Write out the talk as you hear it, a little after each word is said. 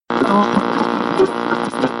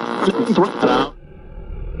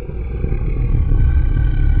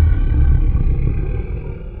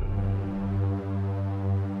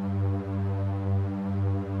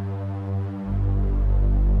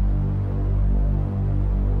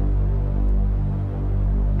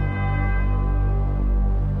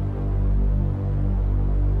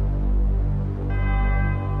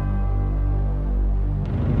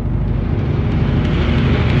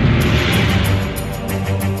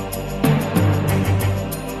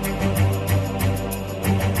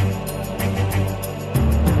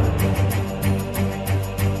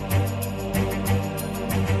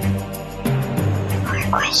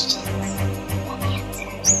Questions and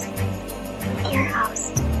answers with your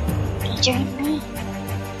host, featuring me.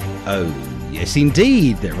 Oh, yes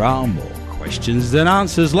indeed, there are more questions than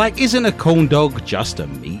answers, like isn't a corn dog just a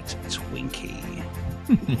meat Twinkie?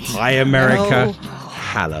 Hi America. No.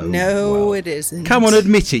 Hello No, world. it isn't. Come on,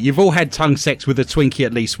 admit it, you've all had tongue sex with a Twinkie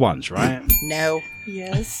at least once, right? No.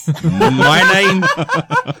 Yes. My name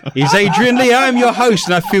is Adrian Lee. I'm your host,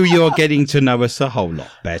 and I feel you're getting to know us a whole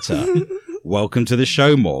lot better. Welcome to the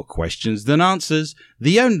show, More Questions Than Answers,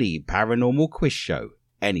 the only paranormal quiz show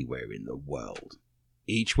anywhere in the world.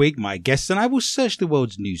 Each week, my guests and I will search the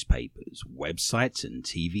world's newspapers, websites, and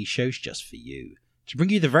TV shows just for you, to bring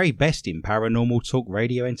you the very best in paranormal talk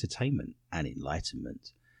radio entertainment and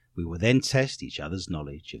enlightenment. We will then test each other's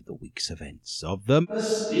knowledge of the week's events of the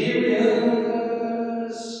mysterious,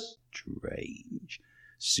 strange,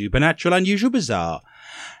 supernatural, unusual, bizarre,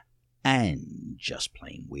 and just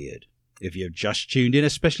plain weird. If you've just tuned in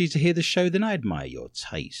especially to hear the show, then I admire your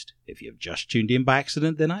taste. If you've just tuned in by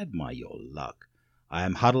accident, then I admire your luck. I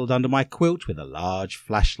am huddled under my quilt with a large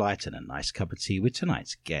flashlight and a nice cup of tea with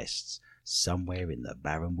tonight's guests, somewhere in the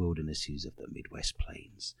barren wildernesses of the Midwest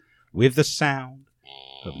Plains, with the sound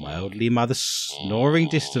of my elderly mother snoring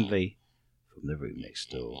distantly from the room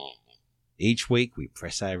next door. Each week we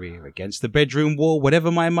press our ear against the bedroom wall,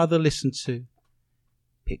 whatever my mother listened to,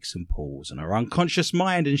 picks and pulls on her unconscious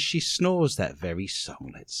mind, and she snores that very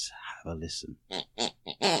song. Let's have a listen.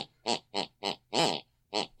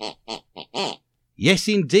 Yes,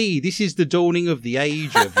 indeed, this is the dawning of the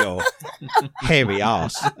age of your hairy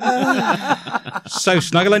ass. So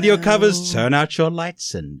snuggle under your covers, turn out your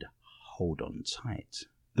lights, and hold on tight.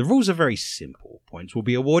 The rules are very simple. Points will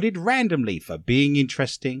be awarded randomly for being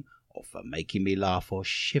interesting or for making me laugh or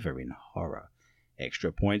shiver in horror.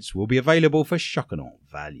 Extra points will be available for shock and awe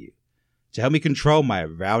value. To help me control my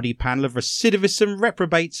rowdy panel of recidivists and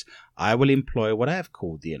reprobates, I will employ what I have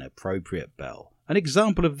called the inappropriate bell. An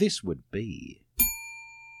example of this would be...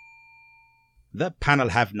 The panel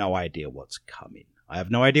have no idea what's coming. I have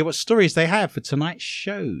no idea what stories they have for tonight's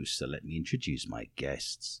show, so let me introduce my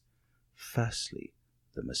guests. Firstly,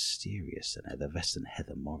 the mysterious and effervescent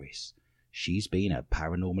Heather Morris. She's been a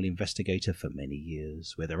paranormal investigator for many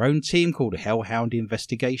years, with her own team called Hellhound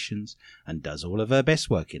Investigations, and does all of her best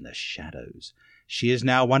work in the shadows. She is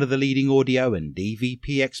now one of the leading audio and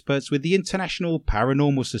DVP experts with the International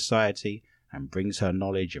Paranormal Society, and brings her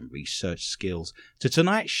knowledge and research skills to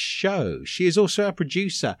tonight's show. She is also a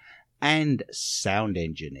producer and sound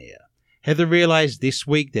engineer. Heather realized this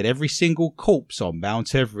week that every single corpse on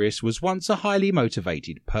Mount Everest was once a highly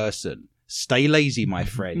motivated person. Stay lazy, my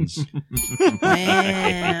friends.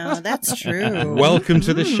 Wow, that's true. Welcome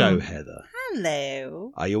to the show, Heather.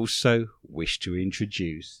 Hello. I also wish to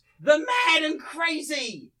introduce the mad and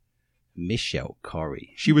crazy Michelle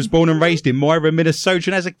Corrie. She was born and raised in Moira, Minnesota,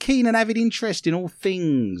 and has a keen and avid interest in all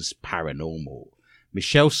things paranormal.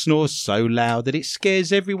 Michelle snores so loud that it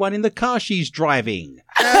scares everyone in the car she's driving.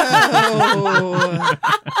 Oh.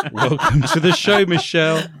 Welcome to the show,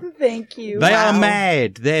 Michelle. Thank you. They are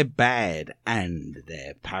mad, they're bad, and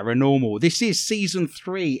they're paranormal. This is Season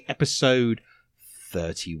 3, Episode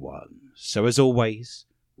 31. So as always,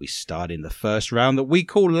 we start in the first round that we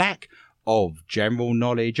call Lack of General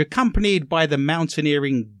Knowledge, accompanied by the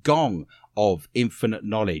mountaineering gong of infinite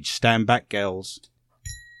knowledge. Stand back, girls.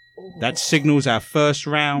 That signals our first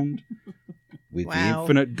round with the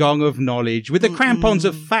infinite gong of knowledge, with the crampons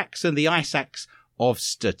of facts and the ice axe of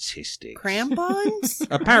statistics. Crampons?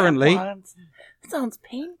 Apparently. Sounds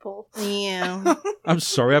painful. Yeah. I'm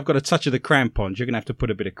sorry, I've got a touch of the crampons. You're going to have to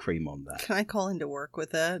put a bit of cream on that. Can I call into work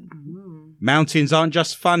with that? Mountains aren't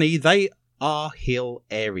just funny, they are hill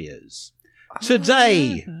areas.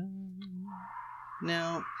 Today.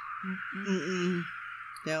 No. Mm-mm.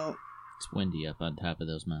 No. It's windy up on top of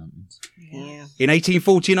those mountains. Yeah. In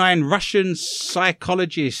 1849, Russian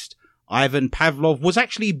psychologist Ivan Pavlov was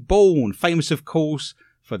actually born, famous of course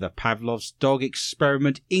for the Pavlov's dog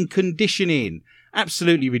experiment in conditioning.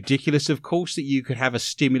 Absolutely ridiculous, of course, that you could have a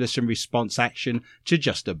stimulus and response action to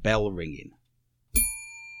just a bell ringing.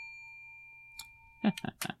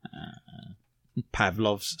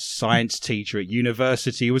 Pavlov's science teacher at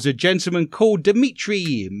university was a gentleman called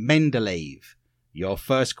Dmitri Mendeleev. Your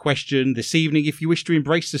first question this evening, if you wish to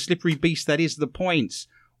embrace the slippery beast that is the points.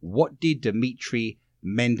 What did Dmitri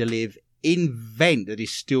Mendeleev invent that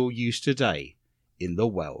is still used today in the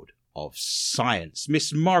world of science?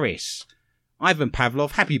 Miss Morris. Ivan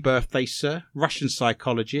Pavlov, happy birthday, sir. Russian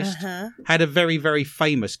psychologist. Had a very, very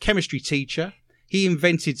famous chemistry teacher. He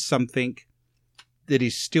invented something that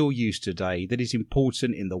is still used today, that is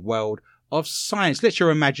important in the world of science. Let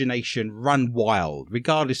your imagination run wild,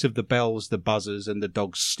 regardless of the bells, the buzzers, and the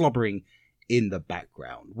dogs slobbering in the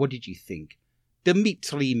background. What did you think?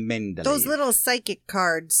 Dmitri Mendeleev. Those little psychic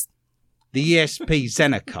cards. The ESP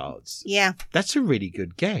Xena cards. Yeah. That's a really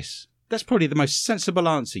good guess. That's probably the most sensible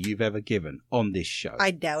answer you've ever given on this show.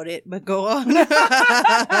 I doubt it, but go on.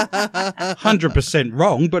 100%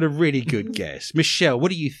 wrong, but a really good guess. Michelle,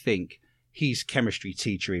 what do you think his chemistry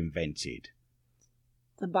teacher invented?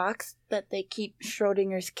 The box that they keep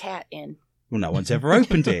Schrodinger's cat in. Well, no one's ever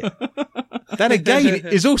opened it. That, again,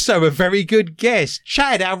 is also a very good guess.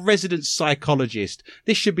 Chad, our resident psychologist,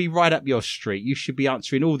 this should be right up your street. You should be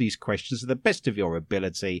answering all these questions to the best of your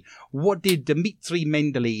ability. What did Dmitri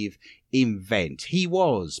Mendeleev invent? He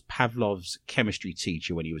was Pavlov's chemistry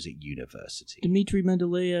teacher when he was at university. Dmitri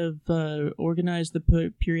Mendeleev organized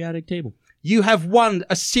the periodic table. You have won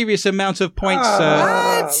a serious amount of points,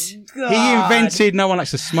 sir. What? He invented, no one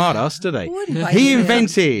likes a smart ass, do they? What did I He do?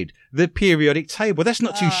 invented the periodic table. That's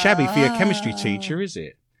not too shabby for your chemistry teacher, is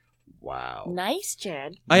it? Wow. Nice,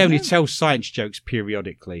 Chad. I only tell science jokes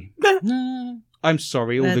periodically. Nah. I'm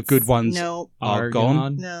sorry, all the That's- good ones No. are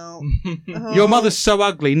gone. No. Your mother's so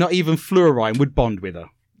ugly, not even fluorine would bond with her.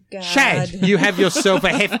 God. Chad, you have yourself a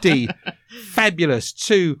hefty, fabulous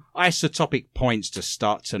 2 isotopic points to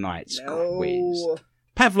start tonight's quiz.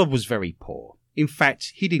 Pavlov was very poor. In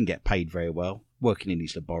fact, he didn't get paid very well working in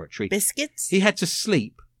his laboratory. Biscuits? He had to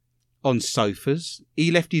sleep on sofas.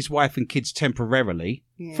 He left his wife and kids temporarily,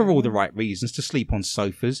 for all the right reasons, to sleep on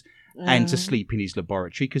sofas and to sleep in his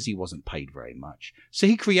laboratory because he wasn't paid very much. So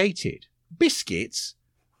he created biscuits.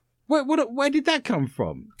 Where did that come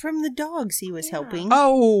from? From the dogs he was helping.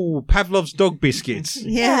 Oh, Pavlov's dog biscuits.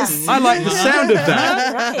 Yes. I like the sound of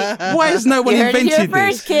that. Right. Why has no one You heard it here invented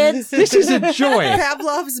first, this? kids. This is a joy.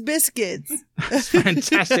 Pavlov's biscuits. That's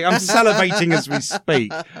fantastic. I'm salivating as we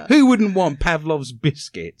speak. Who wouldn't want Pavlov's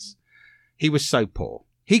biscuits? He was so poor.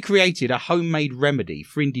 He created a homemade remedy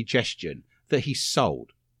for indigestion that he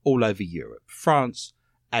sold all over Europe, France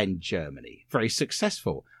and Germany. Very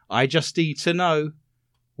successful. I just need to know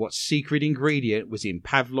what secret ingredient was in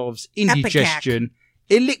Pavlov's indigestion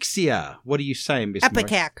elixir. What are you saying, Miss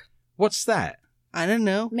Morris? Epicac. What's that? I don't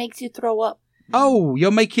know. Makes you throw up. Oh, you're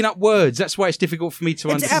making up words. That's why it's difficult for me to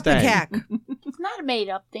It's understand. Epicac. It's not a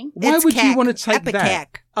made-up thing. Why It's would you cac. want to take that?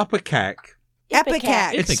 Epicac. Epicac.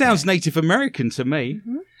 Epicac. It Ipecac. sounds Native American to me.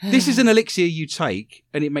 This is an elixir you take,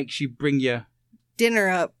 and it makes you bring your... Dinner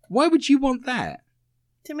up Why would you want that?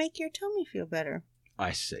 to make your tummy feel better.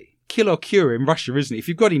 I see. Kill or cure in Russia, isn't it? If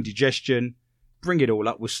you've got indigestion, bring it all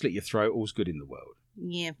up. We'll slit your throat. All's good in the world.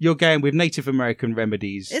 Yeah. You're going with Native American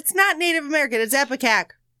remedies. It's not Native American. It's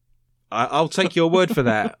Epicac. I'll take your word for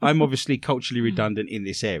that. I'm obviously culturally redundant in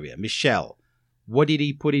this area. Michelle, what did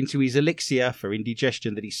he put into his elixir for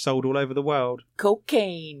indigestion that he sold all over the world?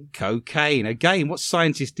 Cocaine. Cocaine. Again, what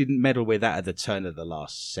scientist didn't meddle with that at the turn of the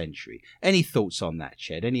last century? Any thoughts on that,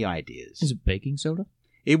 Ched? Any ideas? Is it baking soda?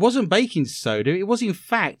 It wasn't baking soda. It was, in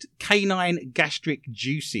fact, canine gastric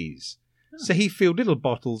juices. So he filled little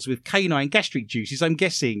bottles with canine gastric juices. I'm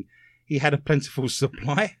guessing he had a plentiful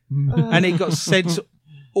supply. And it got sent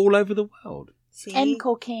all over the world. See? And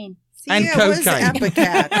cocaine. See, and it was cocaine.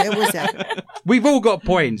 Epicac. It was Epicac. We've all got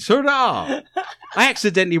points. Hurrah! I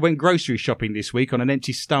accidentally went grocery shopping this week on an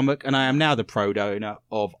empty stomach, and I am now the proud owner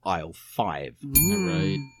of aisle 5. All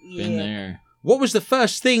right. Been Yeah. there. What was the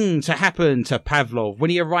first thing to happen to Pavlov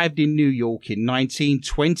when he arrived in New York in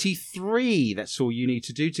 1923? That's all you need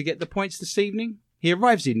to do to get the points this evening. He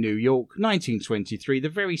arrives in New York, 1923. The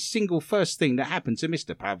very single first thing that happened to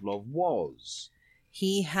Mr. Pavlov was...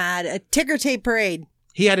 He had a ticker tape parade.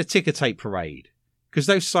 he had a ticker tape parade. Because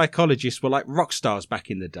those psychologists were like rock stars back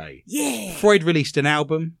in the day. Yeah. Freud released an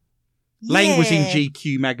album. Lang was in Yeah.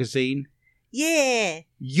 GQ magazine. Yeah.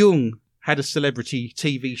 Jung had a celebrity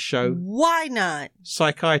TV show. Why not?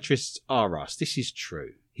 Psychiatrists are us. This is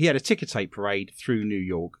true. He had a ticker tape parade through New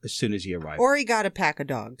York as soon as he arrived. Or he got a pack of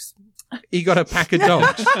dogs. He got a pack of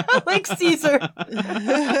dogs. Like Caesar.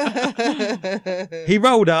 He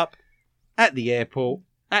rolled up at the airport,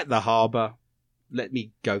 at the harbour. Let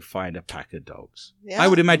me go find a pack of dogs. Yeah. I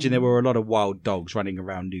would imagine there were a lot of wild dogs running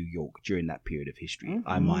around New York during that period of history,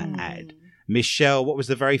 I might add. Michelle, what was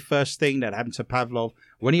the very first thing that happened to Pavlov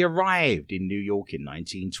when he arrived in New York in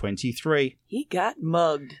 1923? He got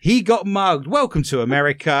mugged. He got mugged. Welcome to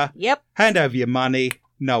America. Yep. Hand over your money.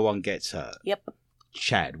 No one gets hurt. Yep.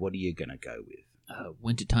 Chad, what are you going to go with?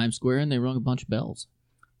 Went to Times Square and they rung a bunch of bells.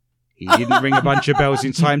 He didn't ring a bunch of bells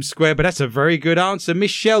in Times Square, but that's a very good answer.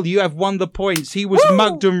 Michelle, you have won the points. He was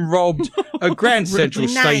mugged and robbed at Grand Central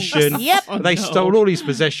Nice. Station. Yep. They stole all his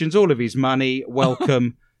possessions, all of his money.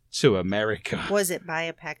 Welcome to America. Was it by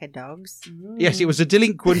a pack of dogs? Yes, it was a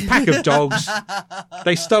delinquent pack of dogs.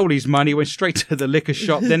 They stole his money, went straight to the liquor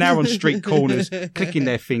shop. They're now on street corners, clicking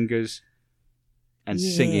their fingers and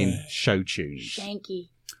singing show tunes. Shanky.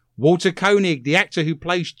 Walter Koenig, the actor who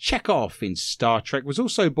plays Chekhov in Star Trek, was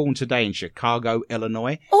also born today in Chicago,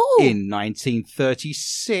 Illinois, in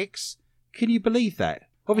 1936. Can you believe that?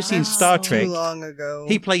 Obviously, in Star Trek, Too long ago.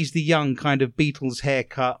 he plays the young kind of Beatles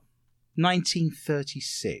haircut.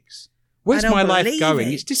 1936. Where's I don't my life believe going?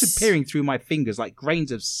 it. It's disappearing through my fingers like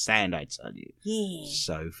grains of sand, I tell you. Yeah.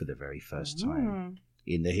 So, for the very first time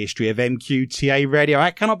in the history of MQTA Radio,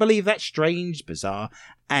 I cannot believe that strange, bizarre,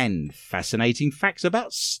 and fascinating facts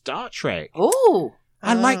about Star Trek. Oh,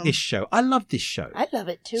 I like this show. I love this show. I love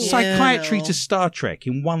it too. Psychiatry Yeah. to Star Trek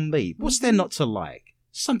in one leap. What's there not to like?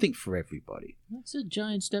 Something for everybody. That's a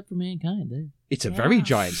giant step for mankind there. It's a very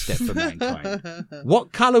giant step for mankind.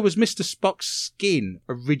 What colour was Mr. Spock's skin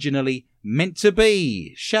originally meant to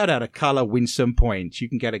be? Shout out a colour, win some points. You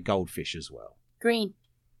can get a goldfish as well. Green.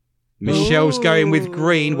 Michelle's going with Ooh.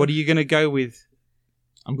 green. What are you going to go with?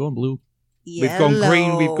 I'm going blue. We've gone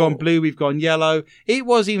green, we've gone blue, we've gone yellow. It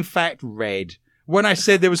was, in fact, red. When I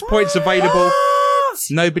said there was points available,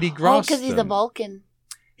 nobody Oh, grasped because he's a them. Vulcan.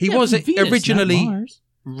 He Yeah, was from Venus, originally not Mars.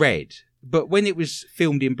 red, but when it was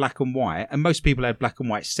filmed in black and white, and most people had black and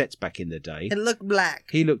white sets back in the day, It looked black.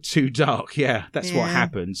 he looked too dark. Yeah, that's what Yeah.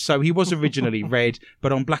 happened. So he was originally red,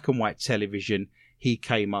 but on black and white television, he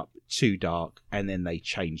came up too dark, and then they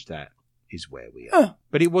changed that, is where we are.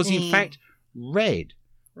 But it was, in Mm. fact, red.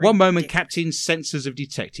 One moment, Ridiculous. Captain's sensors have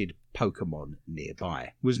detected Pokemon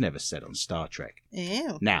nearby. Was never said on Star Trek.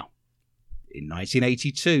 Ew. Now, in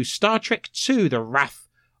 1982, Star Trek II, The Wrath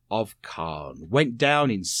of Khan, went down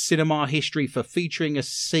in cinema history for featuring a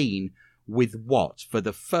scene with what, for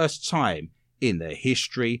the first time in the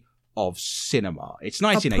history of cinema. It's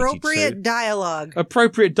 1982. Appropriate dialogue.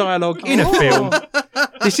 Appropriate dialogue in a film.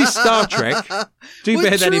 This is Star Trek. Do With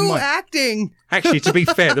bear that in true mind. acting. Actually, to be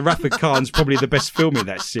fair, The Wrath of Khan's probably the best film in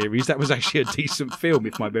that series. That was actually a decent film,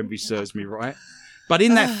 if my memory serves me right. But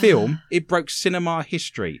in that film, it broke cinema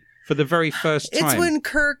history for the very first time. It's when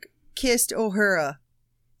Kirk kissed Uhura.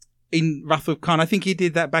 In Wrath of Khan, I think he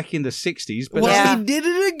did that back in the 60s. But Well, that's he did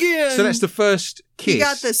it again. so that's the first kiss He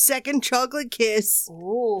got the second chocolate kiss.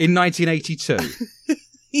 Ooh. in 1982.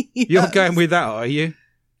 You're Yes. going with that, are you?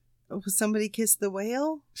 Somebody kissed the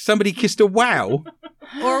whale? Somebody kissed a wow?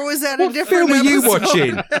 Or was that What a different film are you episode?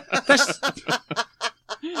 watching? That's...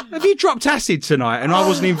 Have you dropped acid tonight and I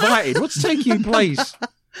wasn't invited? What's taking place?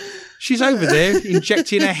 She's over there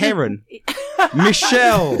injecting a heron.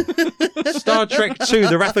 Michelle. Star Trek II,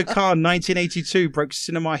 The Wrath of Khan, 1982, broke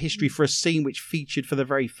cinema history for a scene which featured for the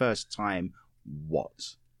very first time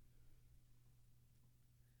what?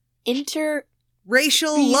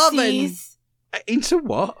 Racial loving. Into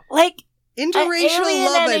what? Like Interracial alien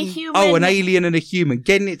loving. and a human. Oh, an alien and a human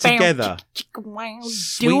getting it Bam, together. chicka, wow,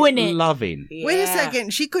 Sweet doing it. loving. Wait a Yeah.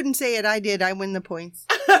 second. She couldn't say it. I did. I win the points.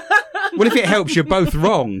 Well, if it helps, you're both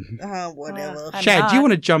wrong. Whatever. I'm Chad, do you not.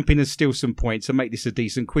 want to jump in and steal some points and make this a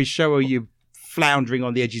decent quiz show, or are you floundering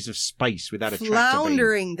on the edges of space without a tractor beam?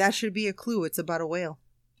 Floundering. That should be a clue. It's about a whale.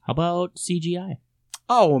 How about CGI?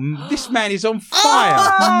 Oh, this man is on fire.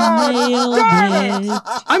 Nailed it.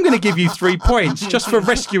 I'm going to give you 3 points just for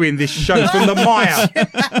rescuing this show from the mire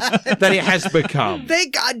that it has become.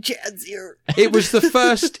 Thank God Chad's here. It was the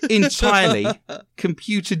first entirely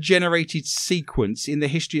computer-generated sequence in the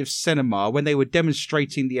history of cinema when they were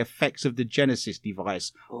demonstrating the effects of the Genesis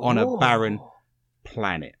device on a barren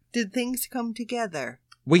planet. Did things come together?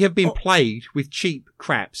 We have been plagued with cheap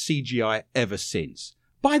crap CGI ever since.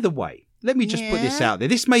 By the way, let me just put this Yeah? out there.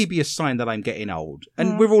 This may be a sign that I'm getting old,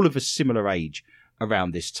 and we're all of a similar age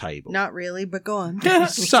around this table. Not really, but go on.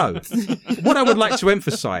 So, what I would like to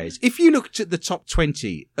emphasize, if you looked at the top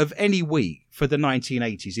 20 of any week for the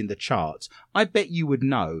 1980s in the charts, I bet you would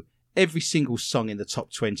know every single song in the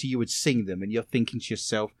top 20. You would sing them, and you're thinking to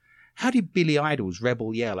yourself, How did Billy Idol's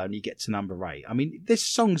Rebel Yell only get to number 8? I mean, there's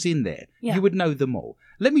songs in there. Yeah. You would know them all.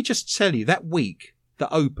 Let me just tell you, that week that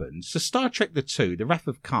opens, so Star Trek The 2, The Wrath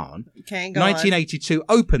of Khan, Okay, go 1982,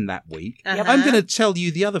 opened that week. on. I'm going to tell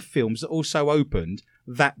you the other films that also opened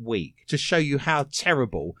that week to show you how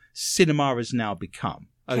terrible cinema has now become.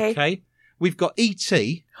 Okay? We've got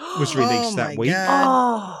E.T. was released Oh that my week.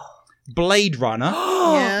 God. Oh. Blade Runner,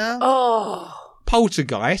 Yeah. Oh.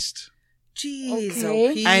 Poltergeist, Jeez, Okay.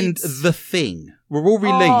 oh, Pete. and The Thing were all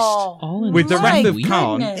released All in with The one Wrath of week?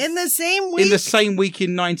 Khan in the same week. in the same week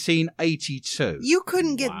in 1982. You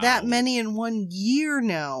couldn't get that Wow. many in 1 year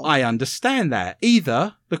now. I understand that.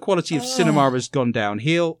 Either the quality of cinema has gone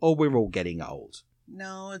downhill or we're all getting old.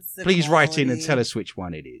 No, it's the Please write in and quality. tell us which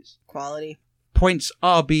one it is. Quality. Points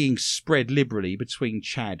are being spread liberally between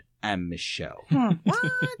Chad and Michelle.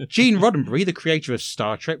 What? Gene Roddenberry, the creator of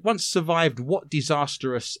Star Trek, once survived what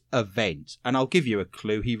disastrous event? And I'll give you a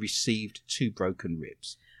clue. He received 2 broken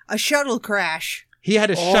ribs. A shuttle crash. He had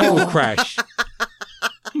a shuttle crash.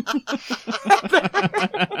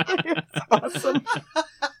 Awesome.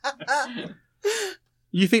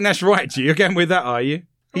 You think that's right, do you? You're going with that, are you?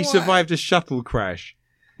 He What? survived a shuttle crash.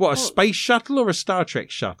 What, a space shuttle or a Star Trek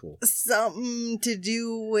shuttle? Something to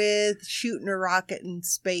do with shooting a rocket in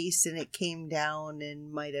space and it came down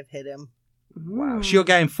and might have hit him. Wow. So you're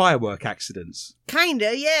getting firework accidents.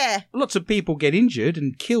 Kinda, yeah. Lots of people get injured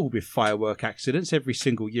and killed with firework accidents every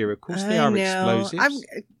single year, of course. They I are know. explosives.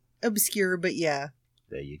 I'm obscure, but yeah.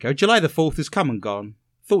 There you go. July the 4th has come and gone.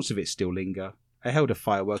 Thoughts of it still linger. I held a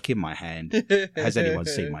firework in my hand. Has anyone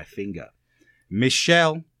seen my finger?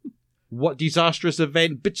 Michelle, what disastrous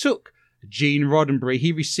event betook Gene Roddenberry?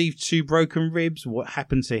 He received 2 broken ribs. What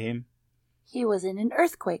happened to him? He was in an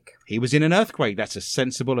earthquake. He was in an earthquake. That's a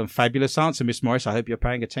sensible and fabulous answer, Miss Morris. I hope you're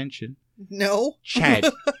paying attention. No. Chad,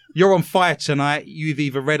 you're on fire tonight. You've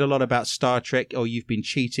either read a lot about Star Trek or you've been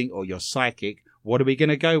cheating or you're psychic. What are we going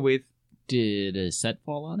to go with? Did a set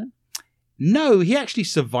fall on him? No, he actually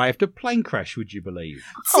survived a plane crash, would you believe?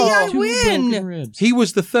 See, I 2 broken win. ribs. He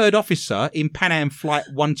was the 3rd officer in Pan Am Flight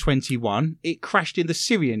 121. It crashed in the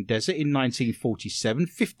Syrian desert in 1947.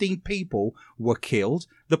 15 people were killed.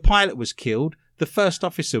 The pilot was killed. The first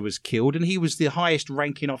officer was killed, and he was the highest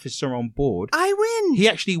ranking officer on board. I win. He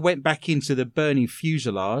actually went back into the burning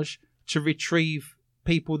fuselage to retrieve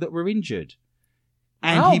people that were injured.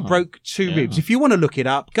 And he Oh. broke 2 Yeah. ribs. If you want to look it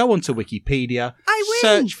up, go onto Wikipedia, I win.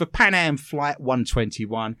 search for Pan Am Flight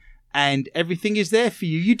 121, and everything is there for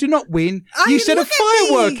you. You do not win. I You said a look at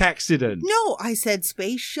firework me. accident. No, I said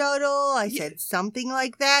space shuttle. I said something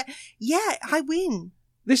like that. Yeah, I win.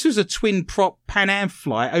 This was a twin prop Pan Am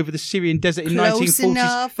flight over the Syrian desert in Close 1940s.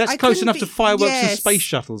 enough. That's I close couldn't enough to be- fireworks and yes. space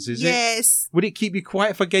shuttles, is it? Yes. Would it keep you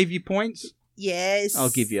quiet if I gave you points? Yes.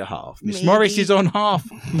 I'll give you a half. Miss Maybe. Morris is on half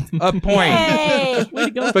a point Hey! Way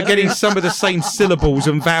to go. for getting some of the same syllables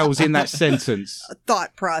and vowels in that sentence.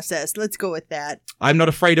 Thought process. Let's go with that. I'm not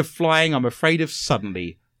afraid of flying. I'm afraid of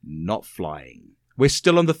suddenly not flying. We're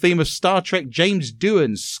still on the theme of Star Trek. James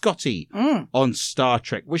Doohan's Scotty on Star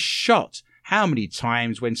Trek was shot how many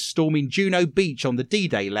times when storming Juno Beach on the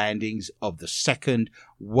D-Day landings of the Second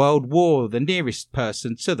World War? The nearest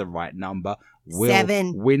person to the right number will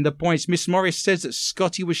 7. win the points. Miss Morris says that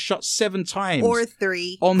Scotty was shot 7 times Or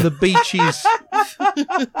 3. on the beaches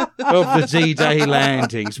of the D-Day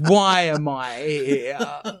landings. Why am I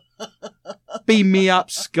here? Beam me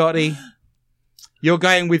up, Scotty. You're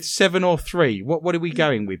going with 7 or 3. What are we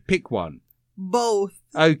going with? Pick one. Both.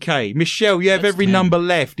 Okay, Michelle, you have That's every 10. number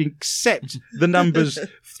left except the numbers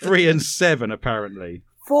 3 and 7, apparently.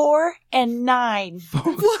 4 and 9.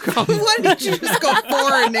 Why did you just go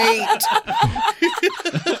 4 and 8?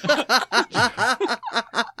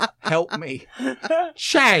 Help me.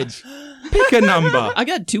 Chad, pick a number. I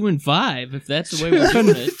got 2 and 5, if that's the way we're doing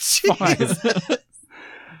it. 5.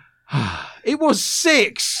 It was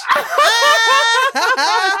 6.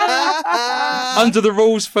 Under the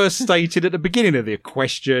rules first stated at the beginning of the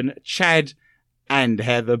question, Chad and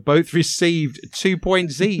Heather both received 2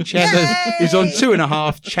 points each. Heather is on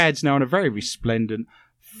 2.5. Chad's now on a very resplendent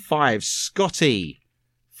 5. Scotty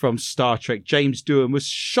from Star Trek, James Doohan, was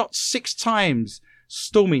shot 6 times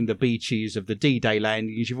storming the beaches of the D-Day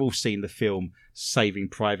landings. You've all seen the film Saving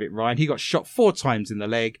Private Ryan. He got shot 4 times in the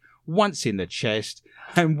leg, once in the chest,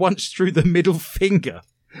 and once through the middle finger.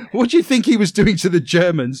 What do you think he was doing to the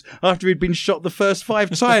Germans after he'd been shot the first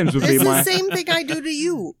 5 times? Would be It's the my... same thing I do to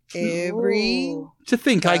you. Every. Ooh. To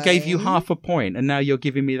think I gave you time. half a point and now you're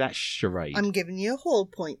giving me that charade. I'm giving you a whole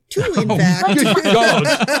point. 2, in Oh, fact. good God.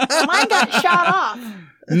 Mine got shot off.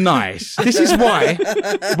 Nice. This is why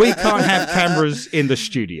we can't have cameras in the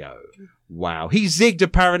studio. Wow. He zigged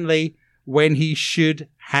apparently when he should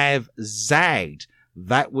have zagged.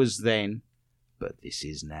 That was then, but this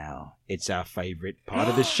is now. It's our favourite part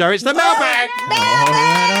of the show. It's the mailbag.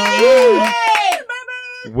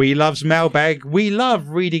 We loves mailbag. We love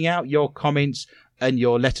reading out your comments and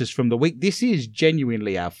your letters from the week. This is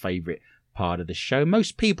genuinely our favourite part of the show.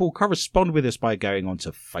 Most people correspond with us by going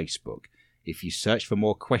onto Facebook. If you search for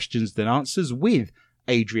more questions than answers with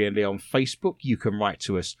Adrian Lee on Facebook, you can write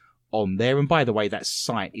to us on there. And by the way, that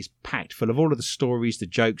site is packed full of all of the stories, the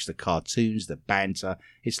jokes, the cartoons, the banter.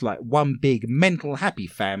 It's like one big mental happy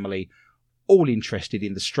family, all interested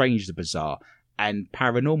in the strange, the bizarre, and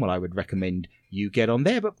paranormal. I would recommend you get on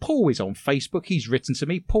there. But Paul is on Facebook. He's written to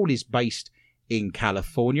me. Paul is based in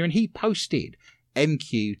California, and he posted,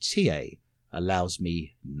 Mqta allows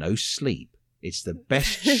me no sleep. It's the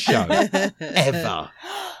best show ever.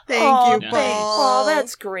 Thank you, Paul. Oh,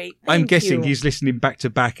 that's great. I'm guessing you. he's listening back to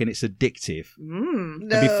back and it's addictive.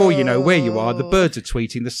 No. And before you know where you are, the birds are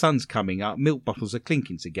tweeting, the sun's coming up, milk bottles are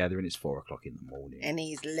clinking together, and it's 4:00 in the morning. And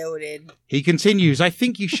he's loaded. He continues, I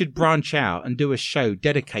think you should branch out and do a show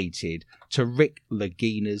dedicated to Rick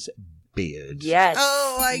Lagina's beard. Yes.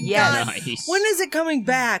 Oh my Yes. God. Nice. When is it coming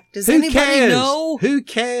back? Does Who anybody cares? know? Who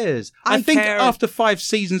cares? I think care. after 5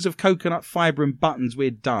 seasons of coconut fibre and buttons,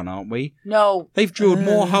 we're done, aren't we? No. They've drilled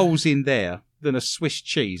more holes in there than a Swiss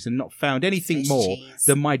cheese and not found anything Swiss more cheese.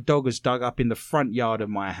 than my dog has dug up in the front yard of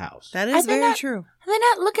my house. That Are is they very not- true. Are they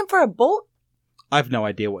not looking for a boat? I've no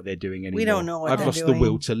idea what they're doing anymore. We don't know what I've they're lost doing. the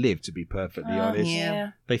will to live, to be perfectly honest.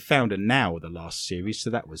 Yeah. They found a now the last series, so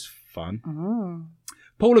that was fun. Mm.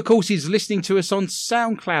 Paul, of course, is listening to us on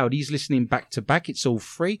SoundCloud. He's listening back to back. It's all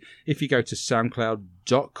free. If you go to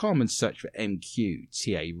soundcloud.com and search for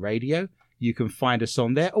MQTA Radio, you can find us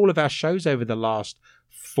on there. All of our shows over the last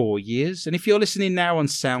 4 years. And if you're listening now on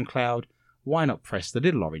SoundCloud, why not press the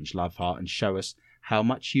little orange love heart and show us how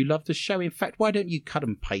much you love the show? In fact, why don't you cut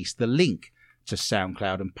and paste the link to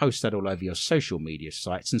SoundCloud and post that all over your social media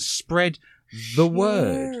sites and spread the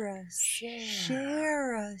word?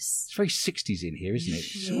 Share us. It's very 60s in here, isn't it?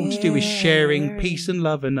 So all to do with sharing, peace and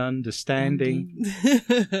love and understanding.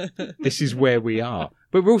 This is where we are.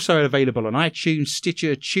 But we're also available on iTunes,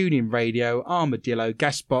 Stitcher, TuneIn Radio, Armadillo,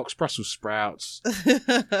 Gasbox, Brussels Sprouts,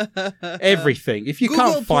 everything. If you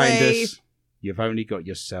Google can't find Play. us, you've only got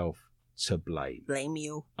yourself to blame. Blame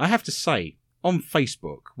you. I have to say, on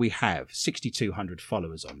Facebook, we have 6,200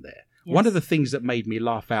 followers on there. Yes. One of the things that made me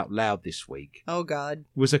laugh out loud this week Oh, God.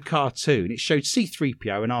 was a cartoon. It showed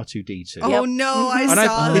C-3PO and R2-D2. Oh, no, I And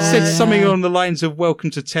saw it that. said something along the lines of "Welcome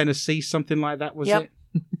to Tennessee," something like that, was Yep.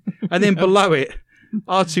 it? And then below it,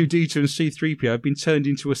 R2-D2 and C-3PO have been turned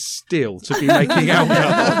into a still to be making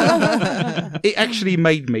alcohol. It actually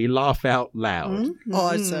made me laugh out loud.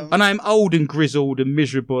 Awesome. And I'm old and grizzled and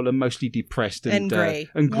miserable and mostly depressed and grey.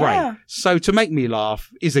 Yeah. So to make me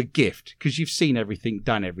laugh is a gift, because you've seen everything,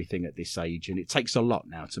 done everything at this age, and it takes a lot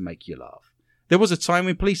now to make you laugh. There was a time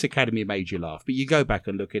when Police Academy made you laugh, but you go back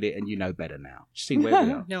and look at it and you know better now. See where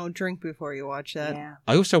we are. No, drink before you watch that. Yeah.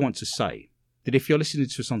 I also want to say that if you're listening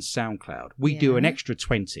to us on SoundCloud, we do an extra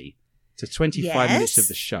 20 to 25 minutes of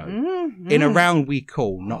the show in a round we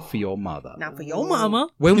call Not For Your Mother. Not for your mama.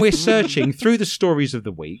 When we're searching through the stories of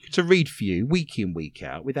the week to read for you week in, week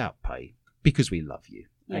out without pay, because we love you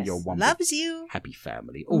and Yes. you're one big Loves you. happy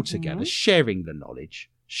family all together, sharing the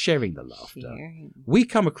knowledge, sharing the laughter. Sharing. We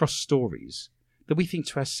come across stories that we think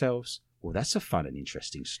to ourselves, well, that's a fun and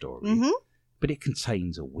interesting story, but it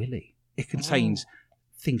contains a willy. It contains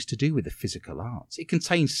things to do with the physical arts. It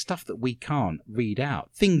contains stuff that we can't read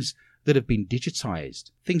out, things that have been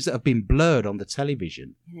digitized, things that have been blurred on the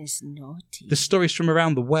television. It is naughty. The stories from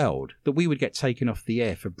around the world that we would get taken off the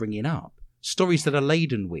air for bringing up. Stories that are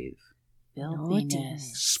laden with,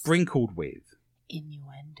 Filthiness. sprinkled with,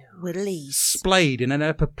 Innuendo. Willies. splayed in an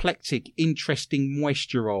apoplectic, interesting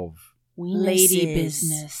moisture of. Lady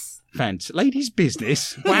business. Ladies'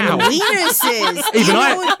 business. Wow. Weenuses. Even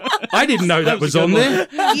I didn't know that was on there.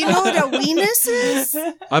 You know what a weenus is?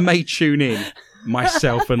 I may tune in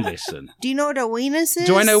myself and listen. Do you know what a weenus is?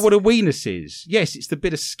 Do I know what a weenus is? Yes, it's the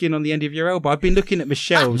bit of skin on the end of your elbow. I've been looking at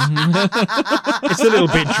Michelle's. It's a little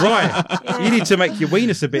bit dry. You need to make your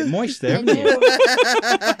weenus a bit moist there, haven't you?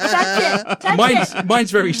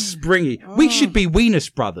 Mine's very springy. We should be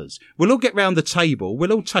weenus brothers. We'll all get round the table.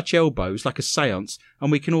 We'll all touch elbows like a seance,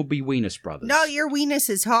 and we can all be weenus brothers. No, your weenus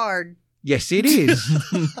is hard. Yes, it is.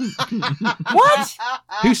 What?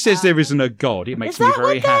 Who says there isn't a God? It makes Is me that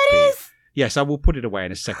very what that happy. is? Yes, I will put it away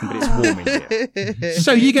in a second, but it's warm in here.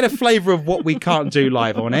 So you get a flavour of what we can't do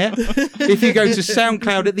live on air. If you go to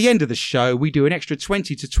SoundCloud at the end of the show, we do an extra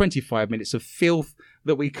 20 to 25 minutes of filth,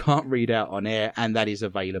 that we can't read out on air, and that is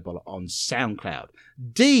available on SoundCloud.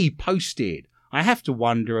 D posted, I have to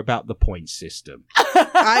wonder about the point system.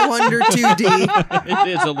 I wonder too, D. It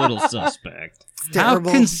is a little suspect. It's How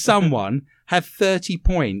terrible. can someone have 30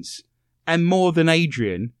 points and more than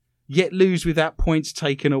Adrian, yet lose without points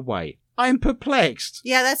taken away? I'm perplexed.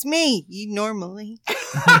 Yeah, that's me. You normally.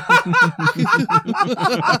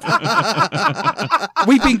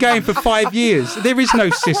 We've been going for 5 years. There is no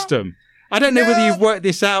system. I don't know whether you've worked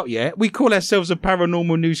this out yet. We call ourselves a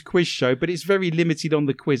paranormal news quiz show, but it's very limited on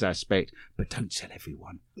the quiz aspect. But don't tell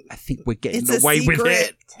everyone. I think we're getting It's away a with secret.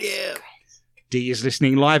 it. Yeah. D is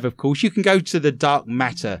listening live, of course. You can go to the Dark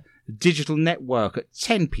Matter Digital Network at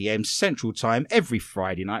 10 p.m. Central Time every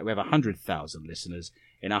Friday night. We have 100,000 listeners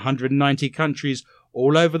in 190 countries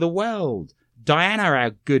all over the world. Diana,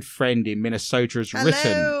 our good friend in Minnesota, has written,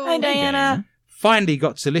 Hello. Hi, Diana. finally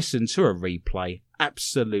got to listen to a replay.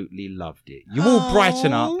 Absolutely loved it. You all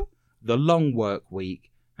brighten up the long work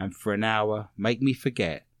week and for an hour make me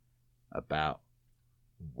forget about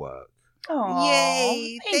work. Aw,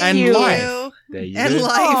 Yay. thank And you. life. There you And go.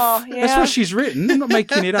 life. Aw, yeah. That's what she's written. I'm not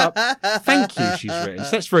making it up. Thank you, she's written.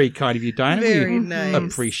 So that's very kind of you, Diana. Very We nice.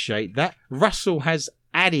 appreciate that. Russell has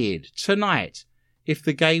added tonight, if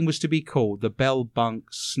the game was to be called the Bell Bunk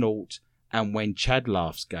Snort and When Chad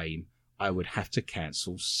Laughs game, I would have to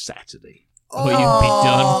cancel Saturday. Oh, you'd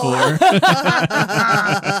be done for.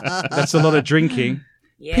 That's a lot of drinking.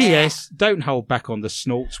 Yeah. P.S. Don't hold back on the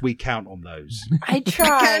snorts. We count on those. I try.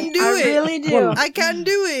 I can do it. really do. Well, I can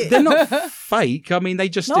do it. They're not fake. I mean, they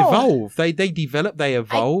just No. evolve. They develop. They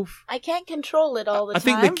evolve. I can't control it all the I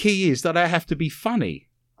time. think the key is that I have to be funny.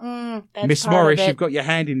 That's Miss part of Morris, it. you've got your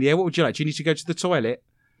hand in the air. What would you like? Do you need to go to the toilet?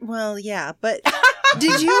 Well, yeah, but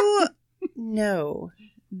did you know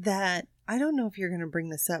that, I don't know if you're going to bring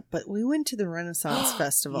this up, but we went to the Renaissance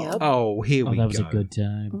Festival. Yep. Oh, here we That was go. a good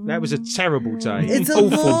time. That was a terrible day. It's a Awful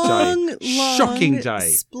long, day. long, Shocking day.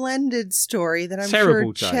 splendid story that I'm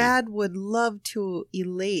Terrible sure day. Chad would love to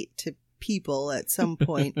elate to people at some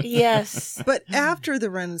point. Yes. But after the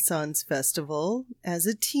Renaissance Festival, as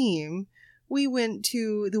a team, we went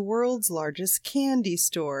to the world's largest candy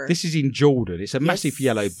store. This is in Jordan. It's a massive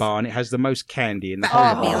yellow barn. It has the most candy in the whole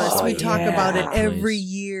of our Fabulous. state. We talk yeah. about it every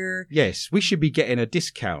Please. year. Yes, we should be getting a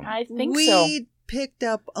discount. I think we so. picked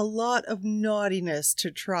up a lot of naughtiness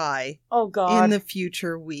to try Oh, God. in the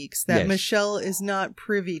future weeks that Yes. Michelle is not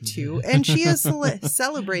privy to. And she has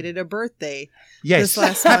celebrated a birthday. Yes, this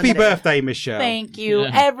last happy Monday. birthday, Michelle. Thank you.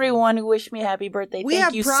 Yeah. Everyone who wished me happy birthday. We Thank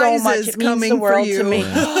have you so much. prizes It means coming the for world you. to me.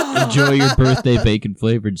 Enjoy your birthday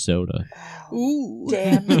bacon-flavored soda. Ooh.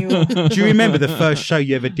 Damn you. Do you remember the first show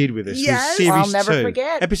you ever did with us? Yes. Was series I'll never 2.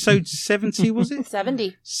 forget. Episode 70, was it?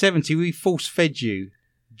 70. 70. We force-fed you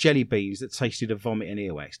jelly beans that tasted of vomit and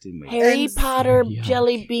earwax, didn't we? Harry And- Potter Yuck.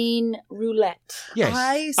 jelly bean roulette.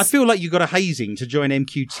 Yes. I feel like you got a hazing to join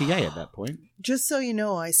MQTA at that point. Just so you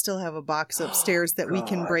know, I still have a box upstairs that we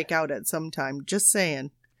can break out at some time. Just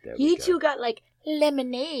saying. There we You go. two got like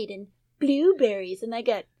lemonade and blueberries, and I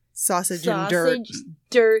got Sausage and dirt.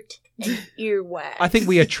 dirt, and earwax. I think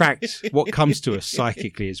we attract what comes to us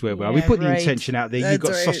psychically as well. We Yeah, put the right. intention out there. You've That's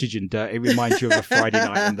got right. sausage and dirt. It reminds you of a Friday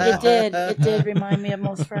night in the It park. did. It did remind me of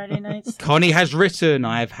most Friday nights. Connie has written,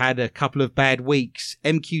 I've had a couple of bad weeks.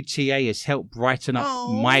 MQTA has helped brighten up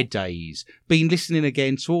Oh. my days. Been listening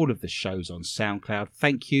again to all of the shows on SoundCloud.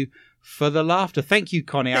 Thank you for the laughter. Thank you,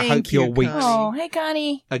 Connie. I Thank hope you, your weeks Connie. Oh, hey,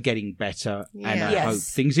 Connie. are getting better, and I Yes. hope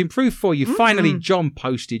things improve for you. Finally, Mm-mm. John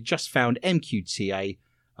posted, just found MQTA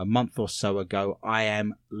a month or so ago. I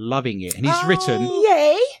am loving it. And he's written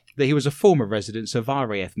Yay. that he was a former resident of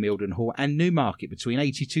RAF Mildenhall and Newmarket between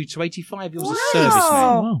 82 to 85. He was a Wow.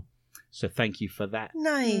 serviceman. Wow. So thank you for that.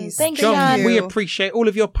 Nice. Thanks, John, John. we appreciate all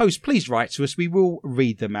of your posts. Please write to us. We will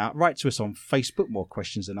read them out. Write to us on Facebook, More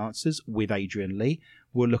Questions and Answers with Adrian Lee.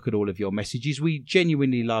 We'll look at all of your messages. We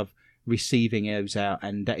genuinely love receiving those out,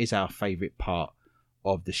 and that is our favourite part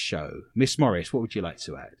of the show. Miss Morris, what would you like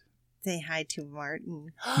to add? Say hi to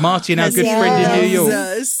Martin. Martin, our good Yes. friend in New York.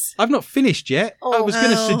 Jesus. I've not finished yet. I Oh. was going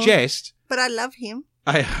to Oh. suggest, But I love him.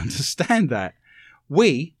 I understand that.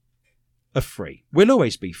 We are free. We'll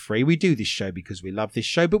always be free. We do this show because we love this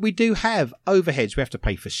show, but we do have overheads. We have to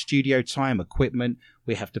pay for studio time, equipment.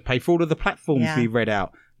 We have to pay for all of the platforms Yeah. we read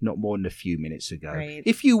out not more than a few minutes ago. Right.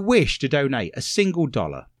 If you wish to donate a single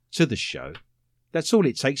 $1 to the show, that's all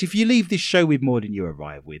it takes. If you leave this show with more than you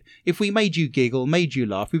arrive with, if we made you giggle, made you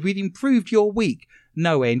laugh, if we've improved your week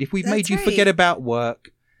no end, if we've That's made you right. forget about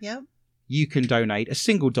work, Yep. you can donate a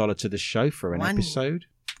single $1 to the show for an One. episode.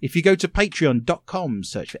 If you go to patreon.com,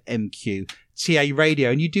 search for MQTA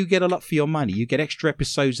Radio, and you do get a lot for your money. You get extra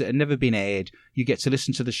episodes that have never been aired. You get to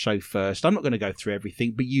listen to the show first. I'm not going to go through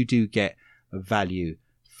everything, but you do get a value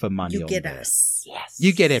for money You on get there. us. Yes.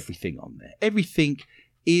 You get everything on there. Everything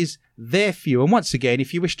is there for you. And once again,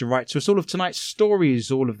 if you wish to write to us, all of tonight's stories,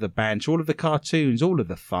 all of the banter, all of the cartoons, all of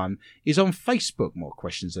the fun is on Facebook. More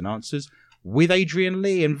questions and answers with Adrian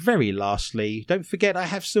Lee. And very lastly, don't forget I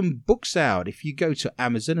have some books out. If you go to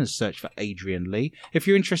Amazon and search for Adrian Lee, if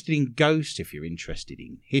you're interested in ghosts, if you're interested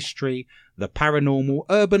in history, the paranormal,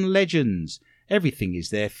 urban legends, everything is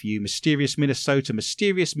there for you. Mysterious Minnesota,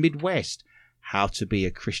 Mysterious Midwest, how to be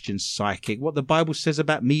a Christian psychic, what the Bible says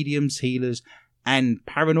about mediums, healers, and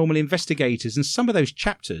paranormal investigators. And some of those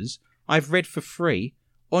chapters I've read for free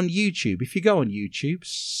on YouTube. If you go on YouTube,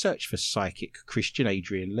 search for Psychic Christian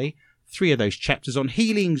Adrian Lee. 3 of those chapters on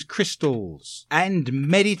healings, crystals, and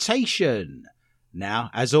meditation. Now,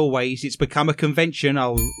 as always, it's become a convention.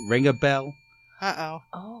 I'll ring a bell. Uh-oh.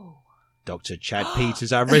 Oh. Dr. Chad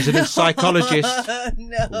Peters, our resident psychologist,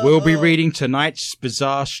 No. will be reading tonight's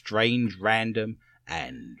bizarre, strange, random,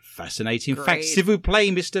 and fascinating Great. facts. S'il vous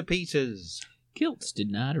plaît, Mr. Peters. Kilts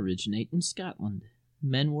did not originate in Scotland.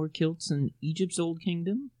 Men wore kilts in Egypt's Old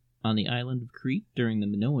Kingdom, on the island of Crete during the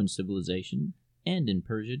Minoan civilization, and in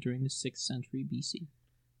Persia during the 6th century BC.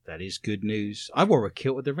 That is good news. I wore a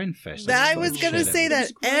kilt at the Renfest. I was going to say that.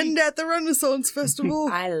 That's great. And at the Renaissance Festival.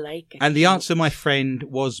 I like it. And the answer, my friend,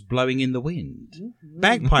 was blowing in the wind.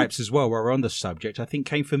 Bagpipes as well, while we're on the subject, I think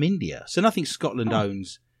came from India. So nothing Scotland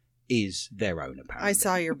owns is their own, apparently. I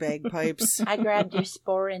saw your bagpipes. I grabbed your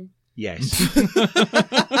sporin. Yes.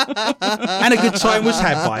 And a good time was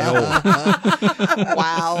had by all.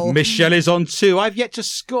 Wow. Michelle is on 2. I've yet to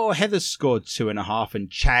score. Heather's scored 2.5, and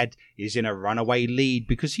Chad is in a runaway lead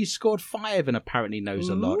because he scored 5 and apparently knows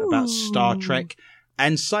a lot about Star Trek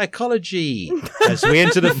and psychology. As we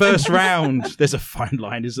enter the first round, there's a fine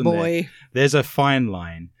line, isn't there? Boy. There's a fine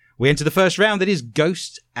line. We enter the first round that is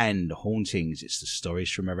ghosts and hauntings. It's the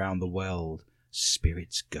stories from around the world.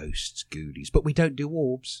 Spirits, ghosts, ghoulies. But we don't do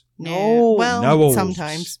orbs. No. Well, No orbs.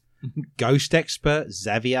 sometimes. Ghost expert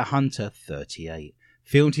Xavier Hunter, 38,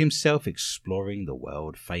 filmed himself exploring the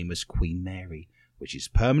world-famous Queen Mary, which is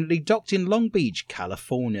permanently docked in Long Beach,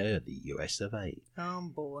 California, the US of A. Oh,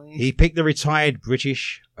 boy. He picked the retired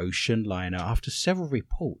British ocean liner after several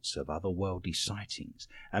reports of otherworldly sightings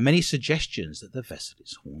and many suggestions that the vessel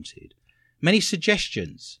is haunted. Many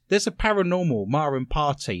suggestions. There's a paranormal Ma and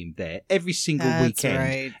Pa team there every single That's weekend.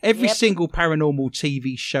 right. Every Yep. single paranormal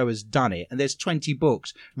TV show has done it, and there's 20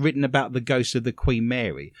 books written about the ghost of the Queen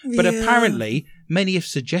Mary. But Yeah. apparently, many have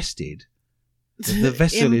suggested that the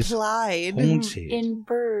vessel is Implied. haunted. In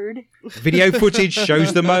bird. Video footage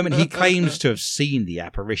shows the moment he claims to have seen the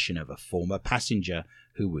apparition of a former passenger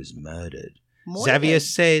who was murdered. More Xavier than-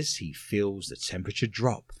 says he feels the temperature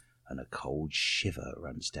drop and a cold shiver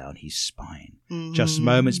runs down his spine, just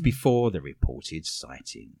moments before the reported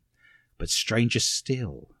sighting. But stranger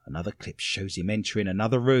still, another clip shows him entering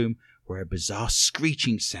another room where a bizarre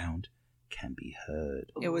screeching sound can be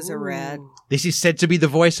heard. It was a rat. This is said to be the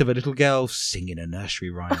voice of a little girl singing a nursery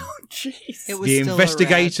rhyme. Jeez. It was The still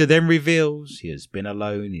investigator then reveals he has been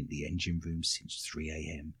alone in the engine room since 3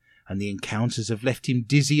 a.m. and the encounters have left him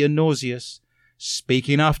dizzy and nauseous.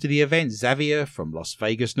 Speaking after the event, Xavier from Las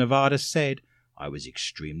Vegas, Nevada said, "I was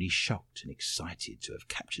extremely shocked and excited to have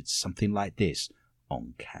captured something like this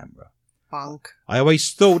on camera. a rat. Bonk. I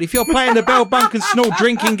always thought if you're playing the Bell Bunk and Snort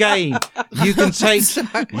drinking game, you can take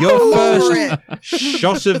your Over first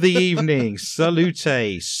shot of the evening.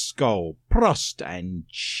 Salute, skull, prost, and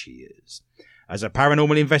cheers." As a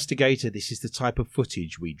paranormal investigator, this is the type of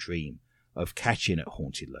footage we dream of catching at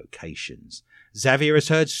haunted locations. Xavier has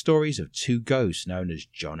heard stories of 2 ghosts known as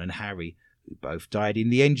John and Harry, who both died in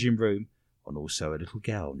the engine room, and also a little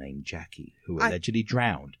girl named Jackie, who allegedly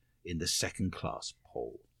drowned in the second-class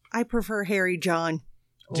pool. I prefer Harry John.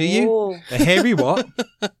 Do you? Oh. A hairy what?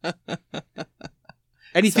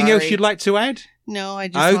 Anything else Sorry. you'd like to add? No, I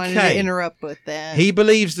just wanted Okay. to interrupt with that. He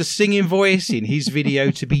believes the singing voice in his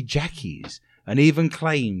video to be Jackie's, and even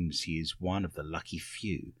claims he is one of the lucky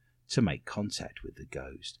few to make contact with the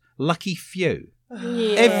ghost. Lucky few.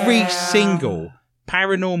 Yeah. Every single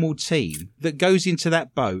paranormal team that goes into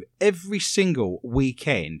that boat every single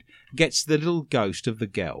weekend gets the little ghost of the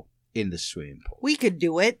girl in the swimming pool. We could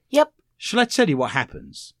do it. Yep. Shall I tell you what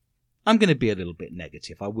happens? I'm going to be a little bit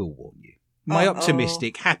negative, I will warn you. My Uh-oh.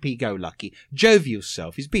 optimistic, happy-go-lucky, jovial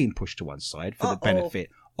self is being pushed to one side for the Uh-oh. benefit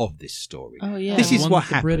of this story. Oh yeah, This the is one what that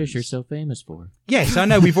the happens. British are so famous for. Yes, I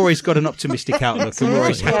know we've always got an optimistic outlook and we're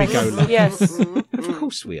always Yes, happy-go-lucky. yes. Of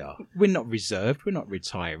course we are. We're not reserved. We're not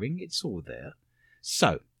retiring. It's all there.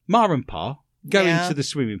 So, Ma and Pa go Yeah. into the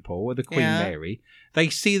swimming pool with the Queen Yeah. Mary. They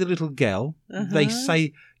see the little girl. Uh-huh. They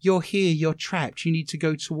say, "You're here. You're trapped. You need to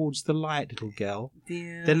go towards the light, little girl."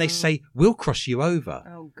 Yeah. Then they say, "We'll cross you over."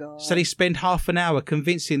 Oh, God. So they spend half an hour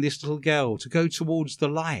convincing this little girl to go towards the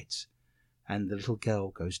light. And the little girl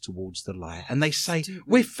goes towards the light. And they say, Stupid.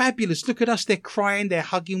 "We're fabulous. Look at us. They're crying. They're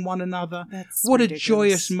hugging one another." That's What ridiculous. a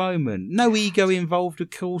joyous moment. No ego involved,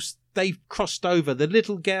 of course. They've crossed over the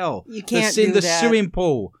little girl You can't that's in do the that. swimming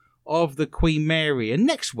pool of the Queen Mary. And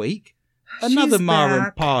next week, another She's Ma and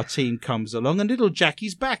back. Pa team comes along and little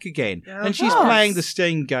Jackie's back again. And she's course. playing the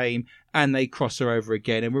same game and they cross her over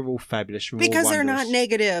again and we're all fabulous. We're all Because they're not wondrous,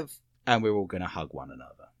 negative. and we're all going to hug one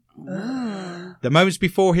another. The moments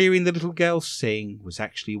before hearing the little girl sing was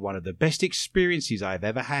actually one of the best experiences I've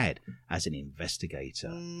ever had as an investigator.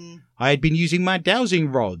 Mm. I had been using my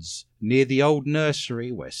dowsing rods near the old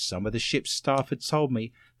nursery where some of the ship's staff had told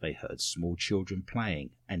me they heard small children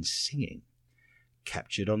playing and singing.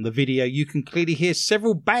 Captured on the video, you can clearly hear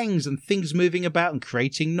several bangs and things moving about and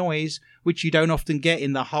creating noise, which you don't often get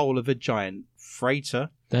in the hull of a giant freighter.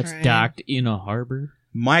 That's Right. docked in a harbor.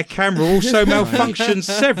 My camera also malfunctioned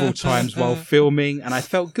several times while filming, and I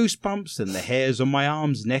felt goosebumps and the hairs on my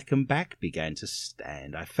arms, neck and back began to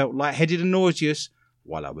stand. I felt lightheaded and nauseous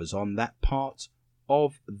while I was on that part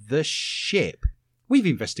of the ship. We've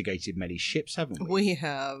investigated many ships, haven't we? We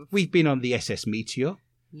have. We've been on the SS Meteor,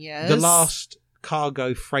 Yes. the last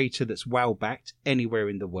cargo freighter that's whale-backed anywhere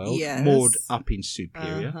in the world, Yes. moored up in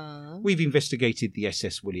Superior. Uh-huh. We've investigated the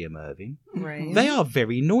SS William Irving. Right. They are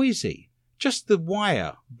very noisy. Just the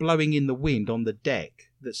wire blowing in the wind on the deck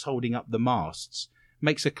that's holding up the masts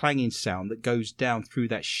makes a clanging sound that goes down through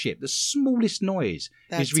that ship. The smallest noise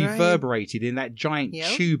That's is right. reverberated in that giant Yep.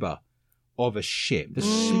 tuba of a ship. The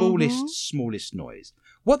Mhm. smallest noise.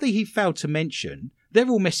 What he failed to mention, they're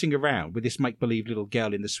all messing around with this make-believe little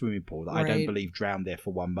girl in the swimming pool that I don't Right. believe drowned there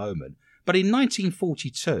for one moment. But in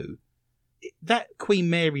 1942, that Queen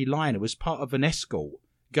Mary liner was part of an escort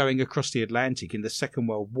going across the Atlantic in the Second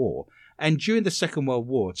World War. And during the Second World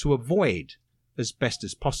War, to avoid, as best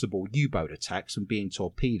as possible, U-boat attacks and being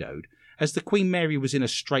torpedoed, as the Queen Mary was in a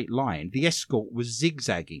straight line, the escort was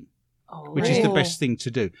zigzagging, which is the best thing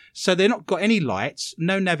to do. So they're not got any lights,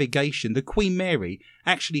 no navigation. The Queen Mary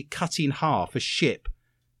actually cut in half a ship,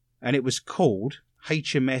 and it was called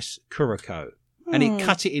HMS Curacao. And it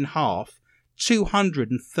cut it in half.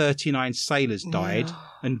 239 sailors died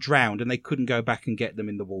and drowned, and they couldn't go back and get them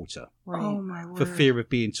in the water Right. Oh my word. for fear of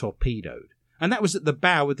being torpedoed. And that was at the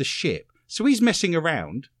bow of the ship. So he's messing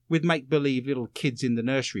around with make-believe little kids in the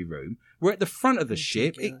nursery room. We're at the front of the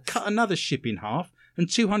ship. Ridiculous. It cut another ship in half, and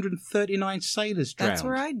 239 sailors drowned. That's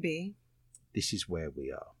where I'd be. This is where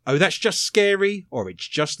we are. Oh, that's just scary, or it's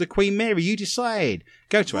just the Queen Mary. You decide.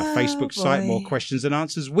 Go to our Oh, Facebook site, boy. More Questions and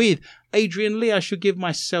Answers with Adrian Lee. I shall give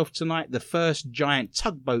myself tonight the first giant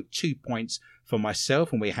tugboat 2 points for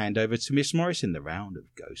myself, and we hand over to Miss Morris in the round of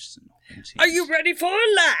ghosts and hauntings. Are you ready for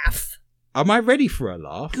a laugh? Am I ready for a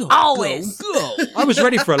laugh? Always. Go. I was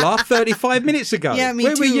ready for a laugh 35 minutes ago. Yeah, me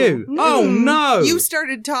Where too. were you? Oh, no. You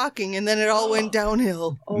started talking and then it all went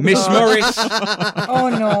downhill. Miss Morris Oh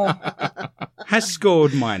no. has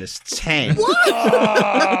scored -10.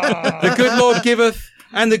 The good Lord giveth,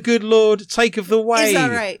 and the good Lord taketh away. Is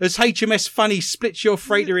that right? As HMS Funny splits your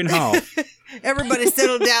freighter in half. Everybody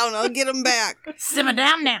settle down. I'll get them back. Simmer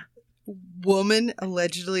down now. Woman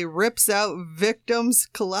allegedly rips out victim's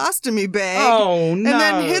colostomy bag Oh, no. and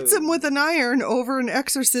then hits him with an iron over an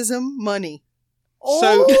exorcism money.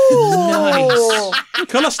 So, Oh.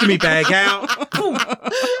 colostomy bag out.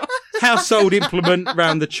 Household implement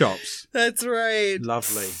round the chops. That's right.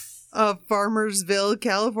 Lovely. A Farmersville,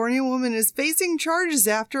 California woman is facing charges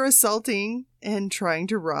after assaulting and trying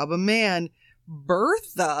to rob a man.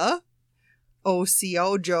 Bertha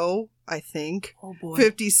Osiojo, I think, Oh boy.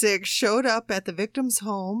 56, showed up at the victim's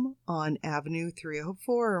home on Avenue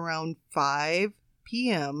 304 around 5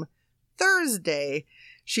 p.m. Thursday.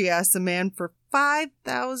 She asked the man for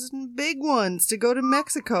 5,000 big ones to go to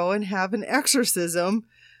Mexico and have an exorcism,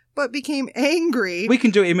 but became angry. We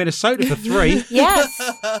can do it in Minnesota for 3. Yes.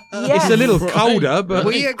 It's a little colder, but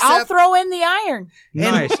We I'll accept, throw in the iron.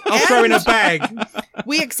 nice. I'll throw in a bag.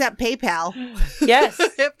 we accept PayPal. Yes.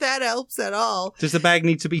 If that helps at all. Does the bag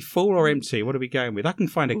need to be full or empty? What are we going with? I can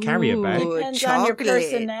find a carrier bag. Ooh, Depends on your chocolate.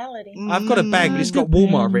 personality. I've got a bag, but it's got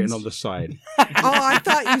Walmart written on the side. Oh, I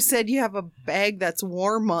thought you said you have a bag that's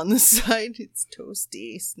warm on the side. It's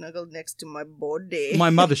toasty, snuggled next to my body. My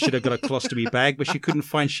mother should have got a colostomy bag, but she couldn't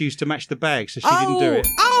find shoes to match the bag, so she didn't do it.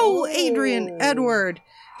 Oh, Adrian Edward.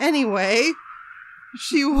 Anyway,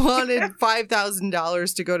 she wanted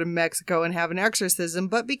 $5,000 to go to Mexico and have an exorcism,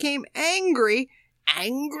 but became angry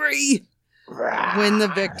when the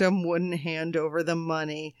victim wouldn't hand over the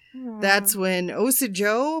money. That's when Osa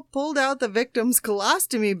Joe pulled out the victim's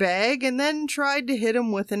colostomy bag and then tried to hit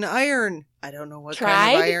him with an iron. I don't know what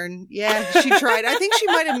kind of iron. Yeah, she tried. I think she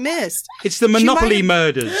might have missed. It's the Monopoly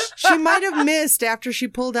murders. She might have missed after she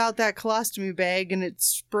pulled out that colostomy bag and it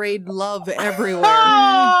sprayed love everywhere.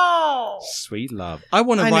 Oh! Sweet love. I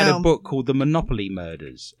want to I write know. a book called The Monopoly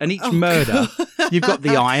Murders. And each murder, you've got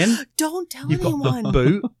the iron, Don't tell you've got anyone. the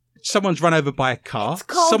boot, someone's run over by a car, It's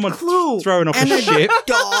called someone Clue. thrown off And a the ship,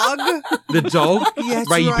 dog. the dog, Yes,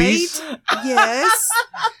 rabies. right. Yes.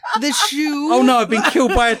 The shoe. Oh no, I've been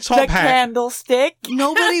killed by a top The hat. candlestick.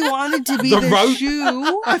 Nobody wanted to be The the, rope.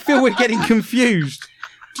 shoe. I feel we're getting confused.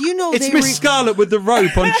 Do you know It's they Miss Scarlet with the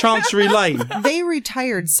rope on Chancery Lane. they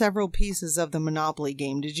retired several pieces of the Monopoly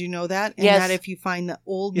game. Did you know that? And Yes. that if you find the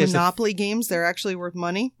old Yes, Monopoly games, they're actually worth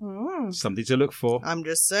money? Something to look for. I'm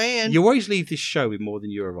just saying. You always leave this show with more than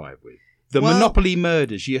you arrive with. The Well- Monopoly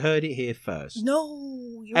murders, you heard it here first.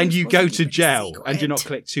 No. And you go to keep it jail secret. and do not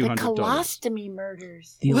collect The $200. colostomy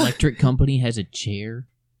murders. The electric company has a chair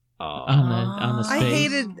on the I space.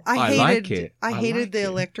 hated I like it. I I hated like the it.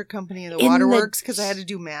 electric company and the In the- waterworks because I had to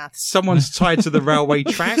do maths. Someone's tied to the railway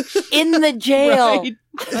tracks. In the jail.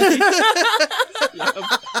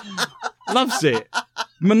 Loves it.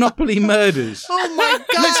 Monopoly murders. Oh my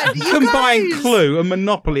god! You Combine guys! Clue and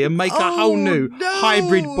Monopoly and make a whole new Oh, no.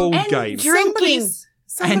 hybrid board And game. drinking.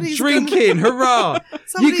 And Somebody's drinking, hurrah! You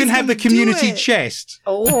Somebody's can have the gonna do community it. chest.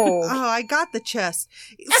 Oh. Oh, I got the chest.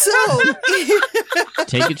 So,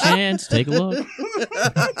 Take a chance. Take a look.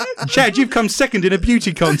 Chad, you've come second in a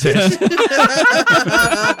beauty contest.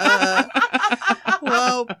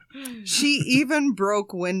 well, she even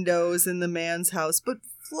broke windows in the man's house, but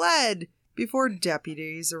fled before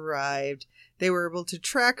deputies arrived. They were able to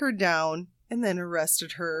track her down and then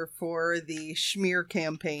arrested her for the schmear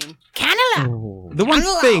campaign. Canela. Oh. The one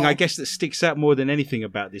Hello. thing I guess that sticks out more than anything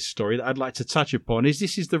about this story that I'd like to touch upon is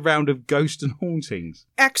this is the round of ghost and hauntings.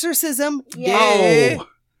 Exorcism. Yeah. Oh,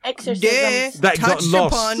 Exorcisms. that got Touched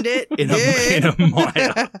lost upon it. in a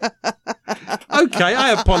mire. Okay,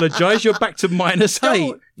 I apologise. You're back to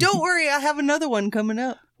 -8. Don't worry, I have another one coming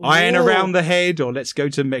up. Iron Whoa. around the head, or let's go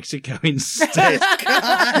to Mexico instead.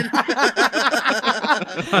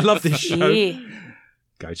 I love this show. Gee.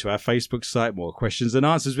 Go to our Facebook site, More Questions and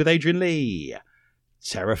Answers with Adrian Lee.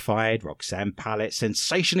 Terrified, Roxanne Pallett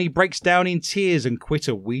sensationally breaks down in tears and quit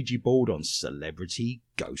a Ouija board on celebrity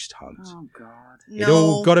ghost hunt. Oh, God. It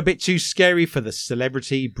all got a bit too scary for the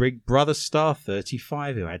celebrity Big Brother star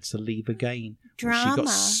 35 who had to leave again. When she got Drama.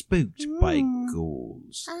 spooked by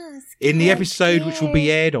ghouls. Oh, In the scared, episode, which will be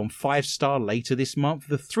scared. aired on 5-Star later this month,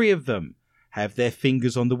 the 3 of them have their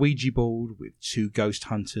fingers on the Ouija board with 2 ghost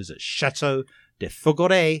hunters at Chateau de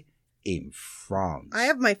Fogoret in France. I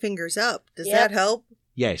have my fingers up. Does Yep. that help?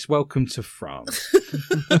 Yes, welcome to France.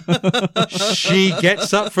 She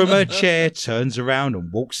gets up from her chair, turns around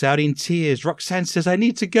and walks out in tears. Roxanne says, I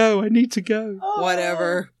need to go.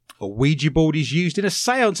 Whatever. A Ouija board is used in a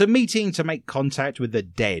seance, a meeting to make contact with the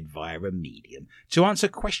dead via a medium. To answer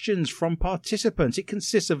questions from participants, it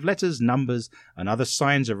consists of letters, numbers, and other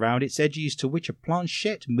signs around its edges to which a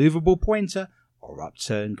planchette, movable pointer, or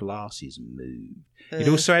upturned glass is moved. It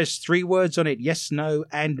also has 3 words on it, yes, no,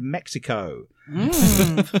 and Mexico.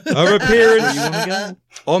 Her appearance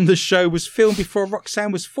on the show was filmed before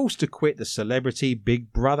Roxanne was forced to quit the celebrity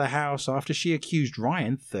Big Brother house after she accused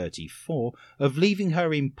Ryan, 34, of leaving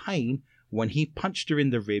her in pain when he punched her in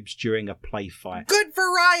the ribs during a play fight Good for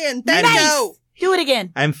Ryan. Thank And- you. Do it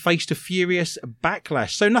again. and faced a furious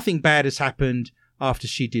backlash. So nothing bad has happened after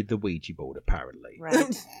she did the Ouija board, apparently.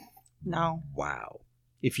 Right. No. Wow.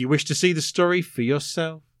 If you wish to see the story for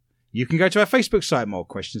yourself, you can go to our Facebook site, More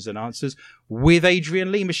Questions and Answers, with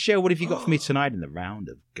Adrian Lee. Michelle, what have you got for me tonight in the round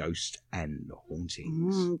of Ghost and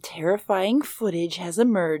Hauntings? Terrifying footage has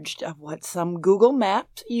emerged of what some Google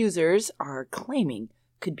Maps users are claiming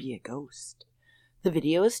could be a ghost. The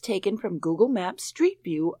video is taken from Google Maps Street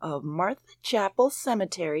View of Martha Chapel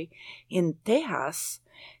Cemetery in Tejas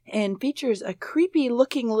and features a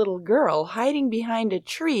creepy-looking little girl hiding behind a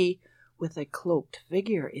tree with a cloaked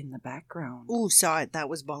figure in the background. Ooh, saw it. That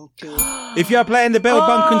was bunk too. If you're playing the Belly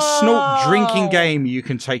Bunk and Snort drinking game, you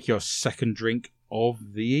can take your second drink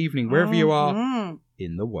of the evening, wherever you are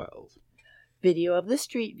in the world. Video of the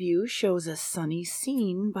street view shows a sunny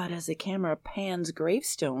scene, but as the camera pans,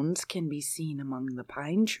 gravestones can be seen among the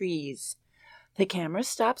pine trees. The camera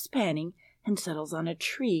stops panning and settles on a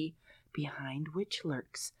tree behind which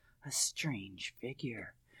lurks a strange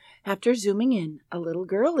figure. After zooming in, a little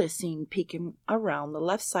girl is seen peeking around the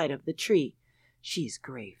left side of the tree. She's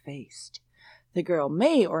gray-faced. The girl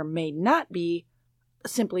may or may not be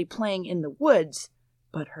simply playing in the woods,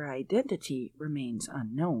 but her identity remains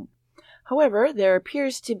unknown. However, there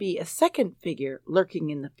appears to be a second figure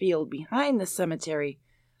lurking in the field behind the cemetery,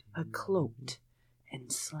 a cloaked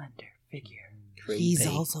and slender figure. He's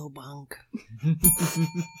also bunk.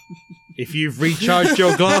 If you've recharged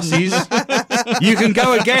your glasses, you can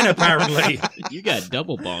go again, apparently. You got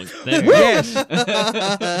double bonk there. Yes.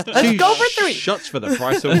 Let's go for 3. Shots for the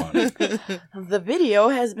price of one. The video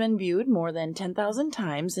has been viewed more than 10,000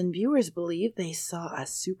 times, and viewers believe they saw a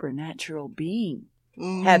supernatural being.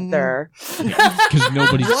 Heather. Because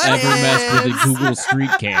nobody's What ever messed with a is? Google Street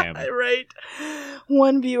Cam. Right.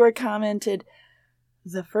 One viewer commented,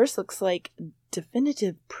 "The first looks like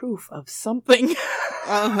definitive proof of something."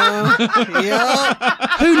 Yeah.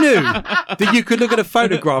 Who knew that you could look at a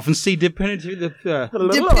photograph and see definitive?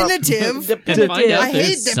 Definitive. To find out I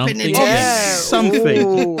hate there's something definitive. in Yeah. it.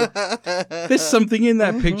 Something. There's something in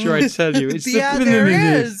that picture, I tell you. It's Yeah, there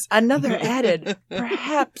is. Another added,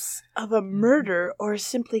 perhaps of a murder or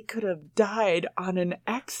simply could have died on an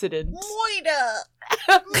accident. Moida.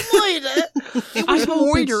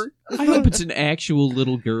 I hope it's an actual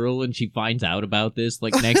little girl and she finds out about this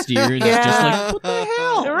like next year and it's just like, what the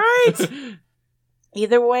hell? Right.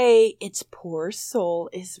 Either way, its poor soul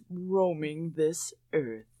is roaming this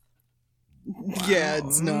earth. Yeah,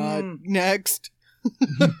 it's not. Next.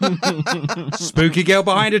 Spooky girl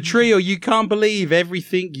behind a tree, or you can't believe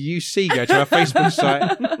everything you see. Go to our Facebook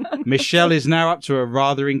site. Michelle is now up to a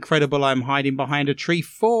rather incredible I'm hiding behind a tree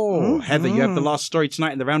 4. Heather, you have the last story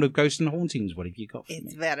tonight in the round of ghosts and hauntings. What have you got for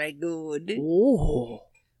It's me? very good. Oh.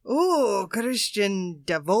 Oh, Christian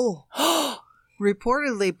Devil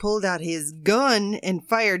reportedly pulled out his gun and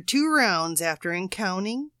fired 2 rounds after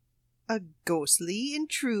encountering a ghostly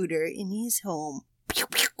intruder in his home. Pew,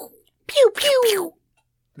 pew. Pew, pew.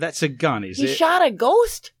 That's a gun, is He it? shot a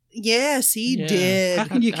ghost? Yes, he Yeah. did. How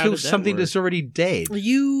can you How kill did that something work? that's already dead?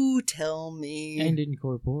 You tell me. And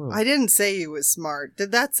incorporeal. I didn't say he was smart.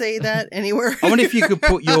 Did that say that anywhere? I wonder if you could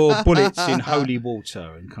put your bullets in holy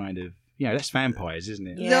water and kind of, that's vampires, isn't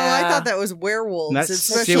it? Yeah. No, I thought that was werewolves. That's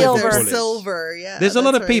especially silver if they're bullets. silver. Yeah, There's a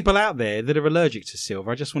lot that's of right. people out there that are allergic to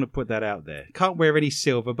silver. I just want to put that out there. Can't wear any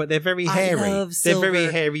silver, but they're very I hairy. love They're very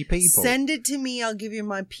silver. hairy people. Send it to me. I'll give you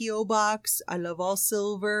my P.O. box. I love all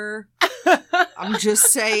silver. I'm just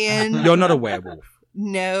saying. You're not a werewolf.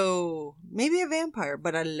 No. Maybe a vampire,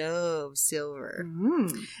 but I love silver.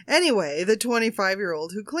 Anyway, the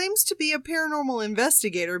 25-year-old who claims to be a paranormal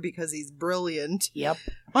investigator because he's brilliant. Yep.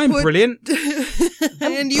 I'm Put- brilliant.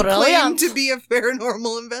 And you claim Brilliant. to be a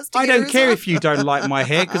paranormal investigator. I don't as care well? if you don't like my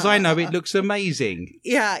hair because I know it looks amazing.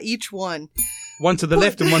 Yeah, each one. One to the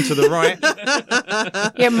left and one to the right.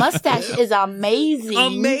 Your mustache is amazing.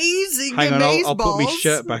 Amazing. Hang on, I'll put my amazeballs.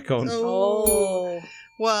 shirt back on. Oh.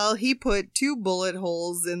 Well, he put 2 bullet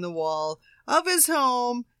holes in the wall of his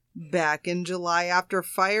home back in July after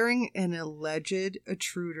firing an alleged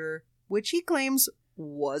intruder, which he claims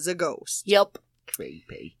was a ghost. Yep.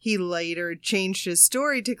 Creepy. He later changed his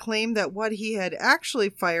story to claim that what he had actually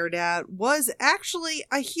fired at was actually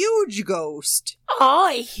a huge ghost. Oh,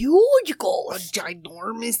 a huge A ghost.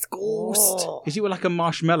 ginormous ghost. Oh. Is it like a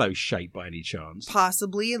marshmallow shape by any chance?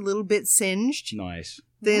 Possibly a little bit singed. Nice.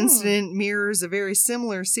 The incident mirrors a very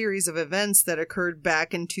similar series of events that occurred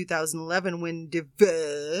back in 2011 when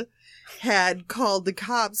DeVeux had called the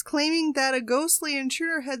cops claiming that a ghostly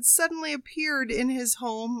intruder had suddenly appeared in his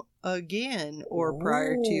home again, or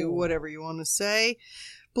prior to, whatever you want to say.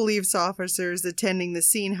 Police officers attending the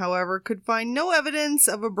scene, however, could find no evidence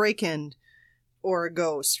of a break-in, or a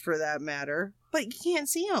ghost for that matter, but you can't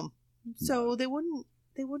see him. So they wouldn't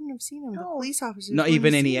have seen him. The police officers Not wouldn't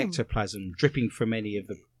even have any seen him. ectoplasm dripping from any of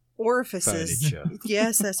the Orifices. furniture.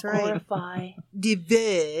 Yes, that's right. Horrify.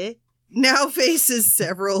 DeVeux now faces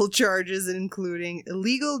several charges, including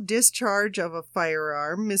illegal discharge of a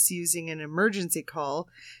firearm, misusing an emergency call,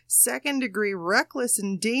 second-degree reckless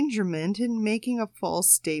endangerment, and making a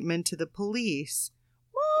false statement to the police.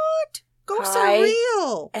 What? Ghosts are High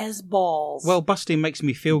real. as balls. Well, busting makes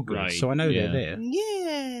me feel good, Right, so I know yeah. they're there.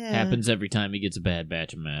 Yeah. Happens every time he gets a bad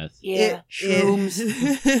batch of meth. yeah, shrooms.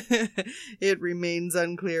 It remains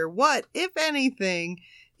unclear what, if anything,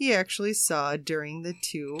 he actually saw during the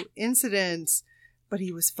two incidents. But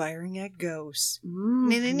he was firing at ghosts.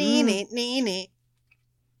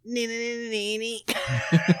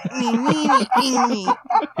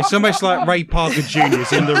 It's almost like Ray Parker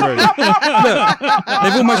Jr.'s in the room. Look,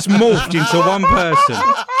 they've almost morphed into one person.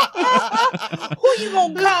 Who you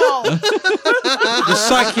gonna call? The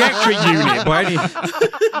psychiatric unit, by any...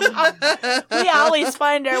 We always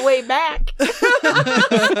find our way back.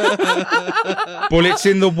 Bullets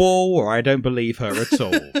in the wall, or I don't believe her at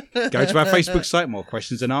all. Go to our Facebook site, more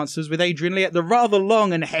questions and answers with Adrian Lee at the rather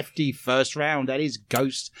long and hefty first round. That is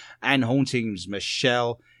Ghosts and Hauntings.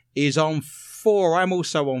 Michelle is on 4. I'm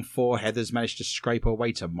also on 4. Heather's managed to scrape her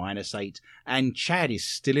way to -8. And Chad is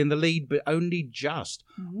still in the lead, but only just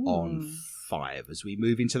on 5. As we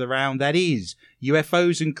move into the round, that is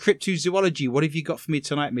UFOs and cryptozoology. What have you got for me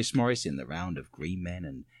tonight, Miss Morris, in the round of green men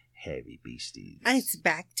and hairy beasties? It's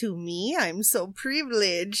back to me. I'm so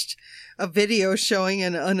privileged. A video showing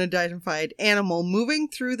an unidentified animal moving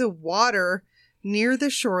through the water near the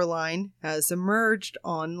shoreline has emerged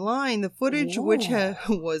online. The footage, which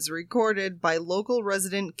was recorded by local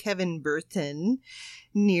resident Kevin Burton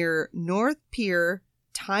near North Pier,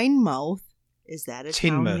 Tynemouth. Is that a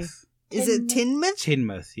town? Tinmouth. Is it Tinmouth?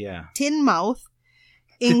 Tinmouth, yeah. Tinmouth,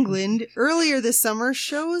 England, earlier this summer,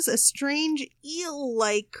 shows a strange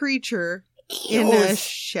eel-like creature in a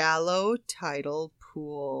shallow tidal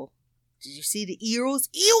pool. Did you see the eels?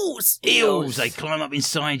 Eels! Eels, they climb up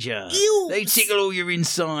inside you. Eels! They tickle all your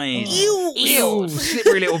inside. Eels!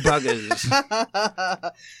 Slippery little buggers.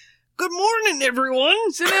 Good morning, everyone!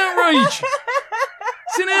 It's an outrage!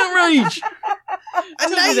 It's an outrage! A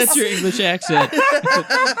Tell me that's your English accent.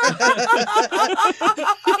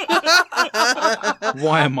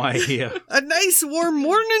 Why am I here? A nice warm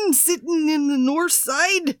morning sitting in the north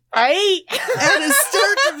side Right? at the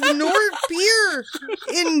start of the North Pier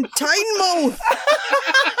in Tynemouth.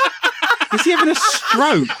 Is he having a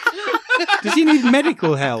stroke? Does he need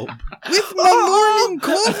medical help? With my morning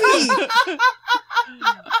coffee.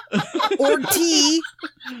 Or tea.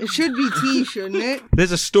 It should be tea, shouldn't it?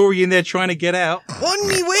 There's a story in there trying to get out. On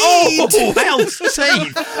me way. Oh, hell's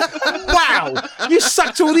teeth! Wow! You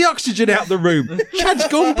sucked all the oxygen out the room. Chad's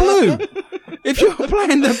gone blue. If you're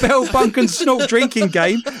playing the Bell Bunk and Snort drinking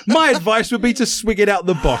game, my advice would be to swig it out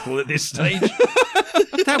the bottle at this stage.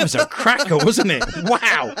 That was a cracker, wasn't it?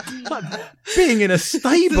 Wow! Like being in a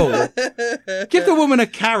stable. Give the woman a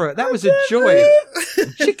carrot. That was a joy.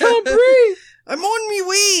 She can't breathe. I'm on me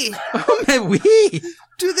way. Oh, my wee.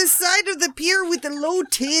 To the side of the pier with the low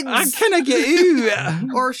tids. Can I get you?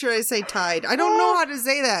 Or should I say tide? I don't know how to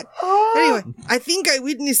say that. Anyway, I think I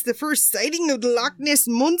witnessed the first sighting of the Loch Ness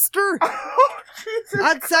Monster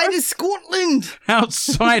outside of Scotland.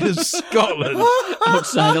 Outside of Scotland.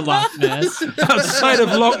 Outside of Loch Ness. Outside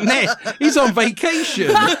of Loch Ness. He's on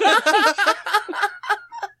vacation.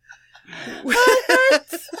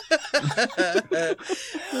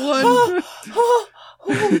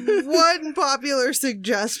 One popular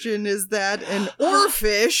suggestion is that an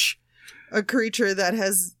oarfish, a creature that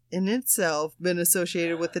has in itself been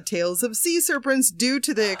associated with the tales of sea serpents due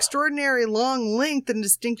to the extraordinary long length and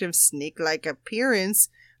distinctive snake-like appearance,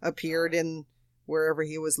 appeared in wherever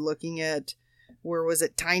he was looking at. Where was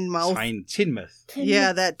it? Tynemouth? Tinmouth.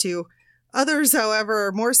 Yeah, that too. Others, however,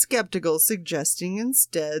 are more skeptical, suggesting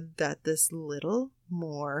instead that this little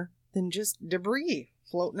more than just debris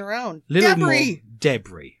floating around.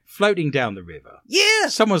 Debris floating down the river. Yeah!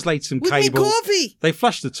 Someone's laid some With cable. me coffee! They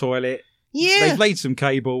flushed the toilet. Yeah! They've laid some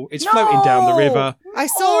cable. It's floating down the river. I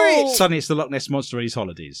saw it! Suddenly it's the Loch Ness Monster on his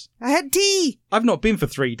holidays. I had tea! I've not been for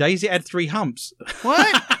 3 days. It had 3 humps.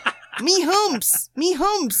 What? Me humps! Me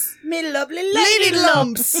humps! Me lovely Lady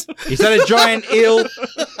lumps! Is that a giant eel?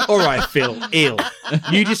 All right, Phil, eel.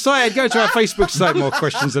 You decide. Go to our Facebook site, more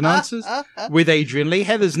questions and answers with Adrian Lee.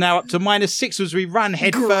 Heather's now up to -6 as we run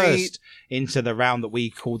head first into the round that we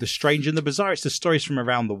call The Strange and the Bizarre. It's the stories from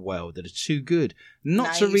around the world that are too good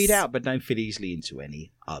not to read out, but don't fit easily into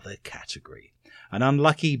any other category. An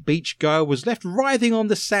unlucky beach girl was left writhing on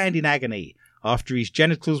the sand in agony after his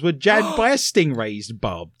genitals were jabbed by a stingray's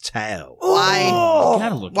barbed tail. Why? You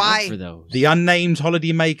gotta look Why? out for those. The unnamed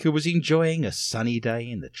holidaymaker was enjoying a sunny day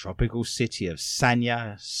in the tropical city of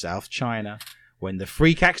Sanya, South China, when the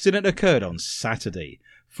freak accident occurred on Saturday.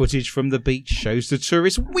 Footage from the beach shows the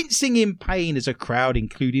tourist wincing in pain as a crowd,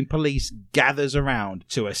 including police, gathers around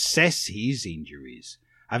to assess his injuries.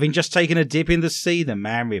 Having just taken a dip in the sea, the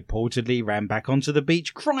man reportedly ran back onto the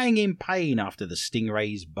beach crying in pain after the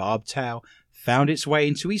stingray's barbed tail found its way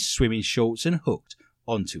into his swimming shorts and hooked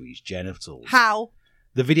onto his genitals. How?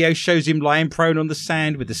 The video shows him lying prone on the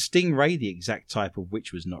sand with the stingray, the exact type of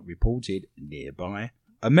which was not reported, nearby.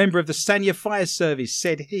 A member of the Sanya Fire Service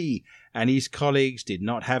said he and his colleagues did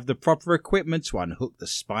not have the proper equipment to unhook the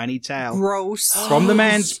spiny tail Gross. from the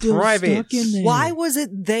man's Still private. stuck in there. Why was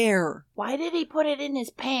it there? Why did he put it in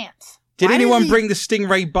his pants? Did Why anyone did he- bring the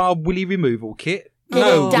stingray barb willy removal kit? Did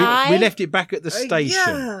No, it die? we left it back at the station.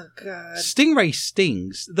 Yeah, God. Stingray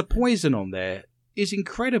stings. The poison on there is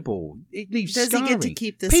incredible. It leaves Does scarring. he get to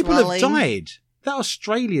keep the People swelling? have died. That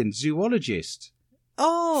Australian zoologist,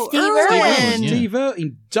 Oh, Steve Irwin. Irwin, yeah. Steve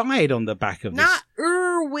Irwin, died on the back of Not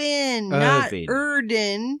Irwin. Not Irvin.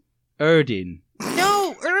 Erden. this. Erdin.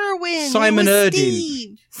 No, Irwin. Simon It was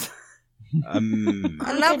Erdin. Steve. I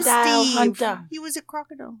love Crocodile Steve. hunter. He was a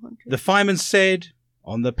crocodile hunter. The fireman said,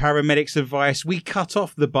 on the paramedics' advice, we cut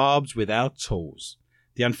off the barbs with our tools.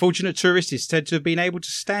 The unfortunate tourist is said to have been able to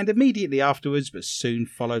stand immediately afterwards, but soon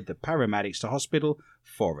followed the paramedics to hospital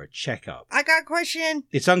for a checkup. I got a question.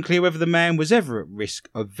 It's unclear whether the man was ever at risk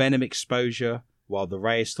of venom exposure, while the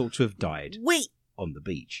ray is thought to have died Wait, on the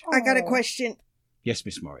beach. I got a question. Yes,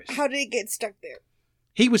 Miss Morris. How did it get stuck there?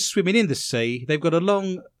 He was swimming in the sea. They've got a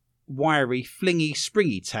long, wiry, flingy,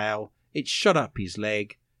 springy tail. It shot up his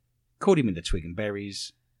leg, caught him in the twig and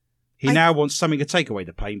berries. He now wants something to take away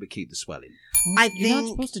the pain but keep the swelling. I You're not think-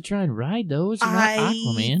 supposed to try and ride those. You're not I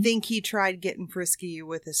Aquaman. think he tried getting frisky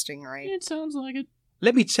with a stingray. It sounds like it.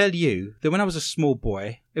 Let me tell you that when I was a small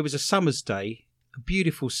boy, it was a summer's day, a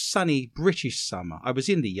beautiful, sunny British summer. I was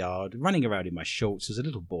in the yard, running around in my shorts as a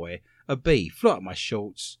little boy. A bee flew up my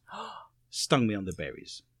shorts, stung me on the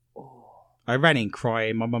berries. I ran in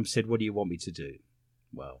crying. My mum said, "What do you want me to do?"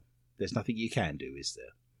 Well, there's nothing you can do, is there?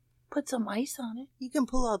 Put some ice on it. You can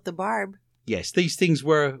pull out the barb. Yes, these things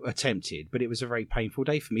were attempted, but it was a very painful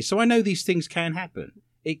day for me. So I know these things can happen.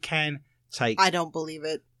 It can take I don't believe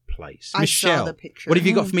it. place. I Michelle, saw the picture. what have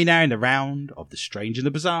you got for me now in the round of the strange and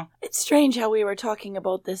the bizarre? It's strange how we were talking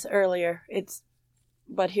about this earlier.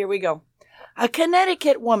 But here we go. A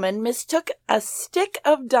Connecticut woman mistook a stick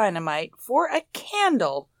of dynamite for a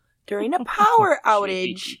candle during a power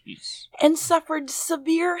outage Jeez. and suffered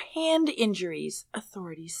severe hand injuries,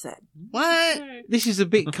 authorities said. What? This is a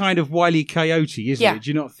bit kind of Wile E. Coyote, isn't Yeah. it? Do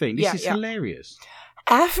you not think? This Yeah, is yeah. hilarious.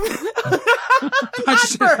 After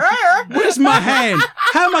For her. Where's my hand?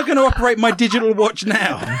 How am I going to operate my digital watch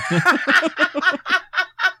now?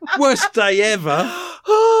 Worst day ever.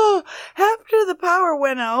 After the power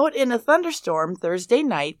went out in a thunderstorm Thursday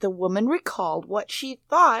night, the woman recalled what she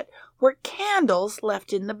thought were candles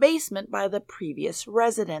left in the basement by the previous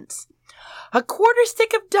residents. A quarter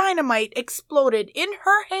stick of dynamite exploded in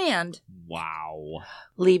her hand, Wow.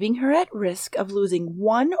 leaving her at risk of losing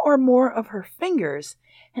one or more of her fingers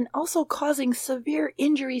and also causing severe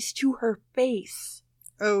injuries to her face.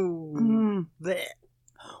 Oh. Blech.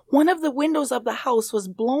 One of the windows of the house was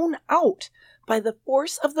blown out by the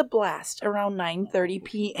force of the blast around 9:30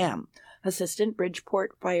 p.m., Assistant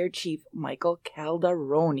Bridgeport Fire Chief Michael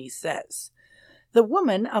Calderoni says. The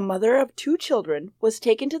woman, a mother of 2 children, was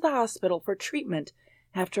taken to the hospital for treatment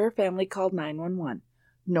after her family called 911.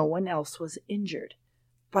 No one else was injured.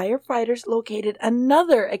 Firefighters located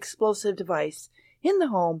another explosive device in the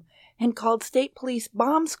home and called State Police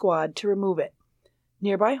Bomb Squad to remove it.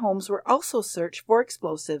 Nearby homes were also searched for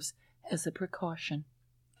explosives as a precaution.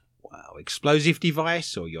 Wow, explosive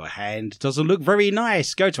device or your hand doesn't look very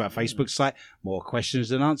nice. Go to our Facebook site, More Questions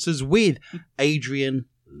Than Answers with Adrian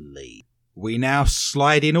Lee. We now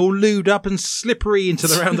slide in all lewd up and slippery into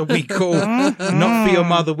the round that we call Not For Your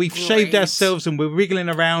Mother. We've shaved ourselves and we're wriggling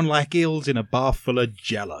around like eels in a bath full of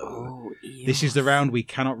jello. This is the round we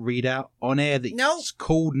cannot read out on air. That's Nope.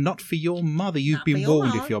 called Not For Your Mother. You've Not been for your warned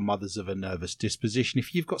mother. if your mother's of a nervous disposition,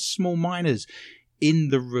 if you've got small minors in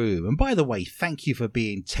the room. And by the way, thank you for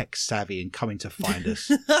being tech savvy and coming to find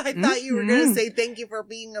us. I thought you were going to say thank you for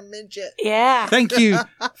being a midget. Yeah. Thank you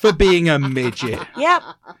for being a midget. Yep.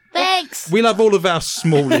 Thanks. We love all of our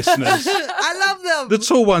small listeners. I love them. The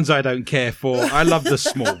tall ones I don't care for. I love the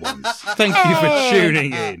small ones. Thank you for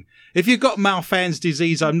tuning in. If you've got Malfan's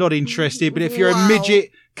disease, I'm not interested. But if you're Wow. a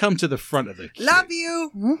midget, come to the front of the queue. Love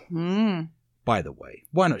you. Mm-hmm. By the way,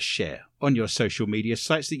 why not share on your social media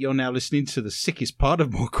sites that you're now listening to the sickest part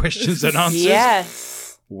of More Questions Than Answers?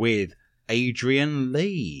 Yes. With Adrian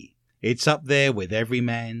Lee. It's up there with every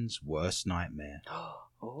man's worst nightmare.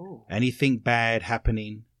 Oh. Anything bad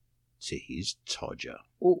happening to his Todger.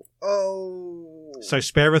 Oh. So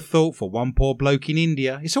spare a thought for one poor bloke in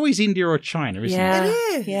India. It's always India or China, isn't Yeah. it?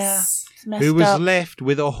 It is. Yeah. It's messed Who was up. left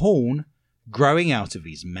with a horn growing out of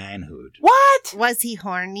his manhood. What? Was he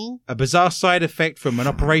horny? A bizarre side effect from an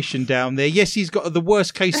operation down there. Yes, he's got the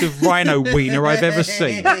worst case of rhino wiener I've ever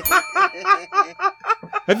seen.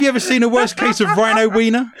 Have you ever seen a worse case of rhino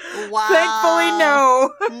wiener? Wow. Thankfully,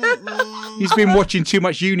 no. He's been watching too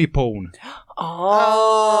much uniporn.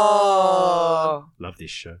 Oh. Love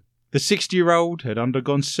this show. The 60-year-old had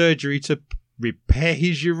undergone surgery to repair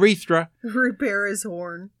his urethra, Repair his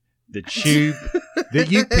horn. the tube that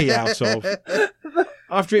you pee out of,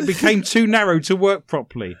 after it became too narrow to work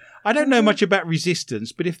properly. I don't know much about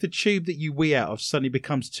resistance, but if the tube that you wee out of suddenly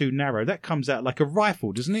becomes too narrow, that comes out like a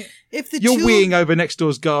rifle, doesn't it? You're weeing over next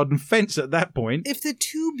door's garden fence at that point. If the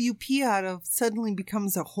tube you pee out of suddenly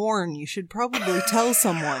becomes a horn, you should probably tell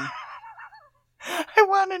someone. I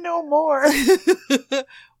want to know more.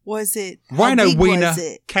 Was it? How Rhino big wiener was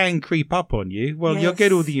it? can creep up on you. Well, you'll Yes.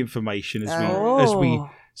 get all the information as we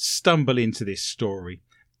stumble into this story.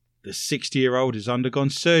 The 60-year-old has undergone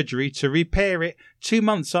surgery to repair it. 2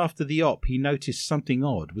 months after the op, he noticed something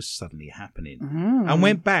odd was suddenly happening and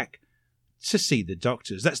went back to see the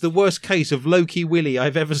doctors. That's the worst case of Loki Willy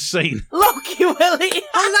I've ever seen. Loki Willy.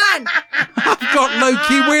 Hold on. I've got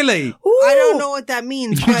Loki Willy. I don't know what that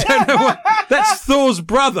means. You But, don't know what? That's Thor's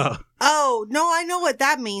brother. oh, no, I know what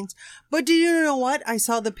that means. But do you know what? I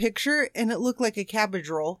saw the picture and it looked like a cabbage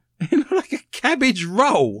roll. It looked like a cabbage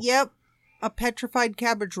roll. Yep. A petrified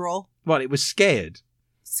cabbage roll. Well, it was scared.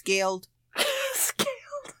 Scaled.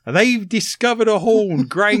 They've discovered a horn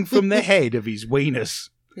growing from the head of his weenus.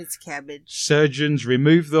 It's cabbage. Surgeons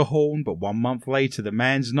removed the horn, but 1 month later, the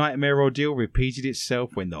man's nightmare ordeal repeated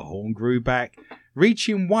itself when the horn grew back,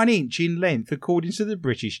 reaching 1 inch in length, according to the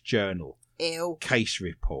British Journal. Ew. Case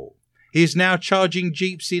report. He is now charging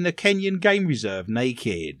jeeps in a Kenyan game reserve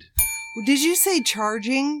naked. Did you say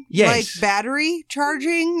charging? Yes. Like battery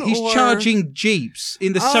charging? He's or... charging jeeps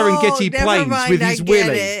in the Oh, Serengeti never Plains mind, with his I get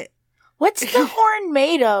willy. it. What's the horn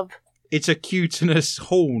made of? It's a cutinous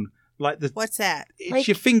horn, like the. What's that? It's Like-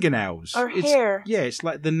 your fingernails or It's- hair. Yeah, it's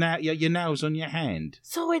like your nails on your hand.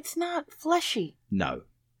 So it's not fleshy. No,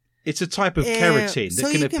 it's a type of Ew. keratin that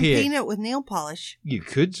so can you appear. can paint it with nail polish. You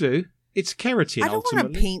could do. It's keratin. I don't want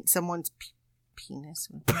ultimately. to paint someone's penis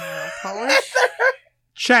with nail polish.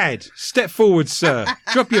 Chad, step forward, sir.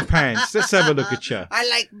 Drop your pants. Let's have a look at you. I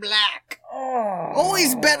like black.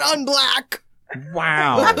 Always bet on black.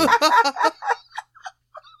 Wow.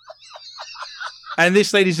 And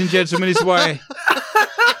this, ladies and gentlemen, is why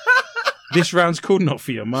this round's called Not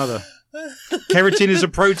For Your Mother. Keratin is a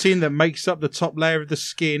protein that makes up the top layer of the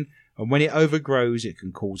skin, and when it overgrows, it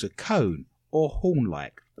can cause a cone or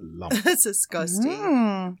horn-like lump. That's disgusting.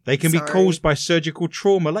 Mm. They can be Sorry. caused by surgical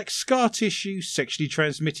trauma like scar tissue, sexually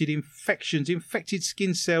transmitted infections, infected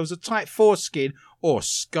skin cells, a tight foreskin, or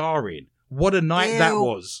scarring. What a night that Ew.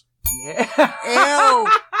 was. Ew.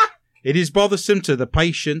 It is bothersome to the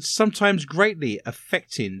patient, sometimes greatly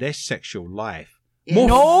affecting their sexual life. More,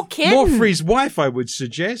 No kidding. more for his wife, I would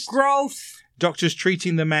suggest. Gross. Doctors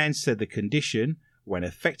treating the man said the condition, when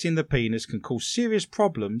affecting the penis, can cause serious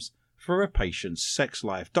problems for a patient's sex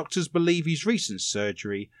life. Doctors believe his recent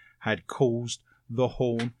surgery had caused the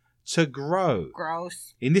horn to grow.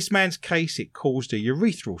 Gross. In this man's case, it caused a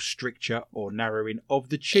urethral stricture or narrowing of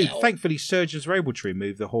the tube. Thankfully, surgeons were able to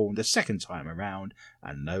remove the horn the second time around,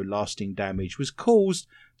 and no lasting damage was caused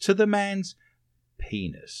to the man's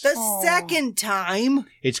penis. The Oh. second time.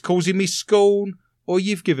 It's causing me scorn, or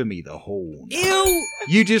you've given me the horn. Ew.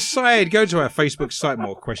 You decide. Go to our Facebook site,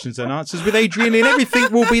 More Questions and Answers with Adrian, and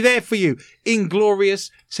everything will be there for you in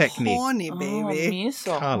glorious technique. Horny, Oh, baby. me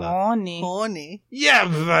so Colour. horny. Horny. Yeah,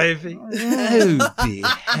 baby. Oh,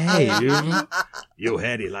 behave. You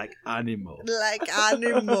had it like animal. Like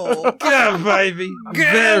animal. Yeah, baby.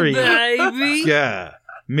 Very. baby. Yeah.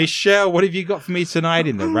 Michelle, what have you got for me tonight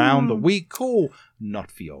in the round that we call Not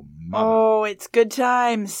For Your Mother? Oh, it's good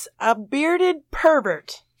times. A bearded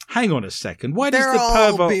pervert. Hang on a second. Why They're does the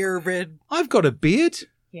all pervert... bearded. I've got a beard.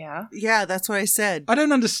 Yeah. Yeah, that's what I said. I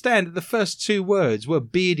don't understand that the first two words were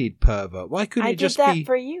bearded pervert. Why couldn't I it did just that be...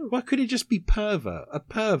 for you. Why couldn't it just be pervert? A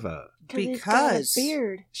pervert. He's got a Because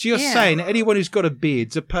beard. So you're Yeah. saying that anyone who's got a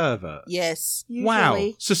beard's a pervert? yes, Wow.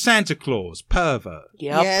 Usually. So Santa Claus, pervert.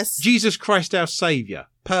 Yep. yes. Jesus Christ our Saviour,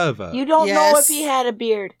 pervert. You don't know Yes. if he had a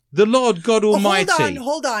beard. The Lord God Almighty.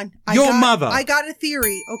 Hold on. Your mother. I got a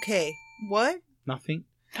theory. Okay. What? Nothing?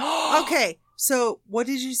 Okay. So what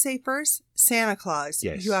did you say first? Santa Claus.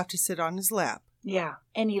 Yes. You have to sit on his lap. Yeah.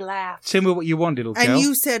 And he laughed. Tell me what you want, little girl. And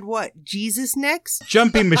you said what? Jesus next?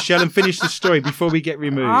 Jump in, Michelle, and finish the story before we get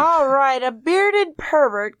removed. All right. A bearded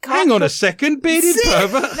pervert. caught Hang on the- a second, bearded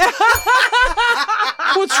pervert.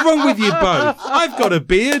 What's wrong with you both? I've got a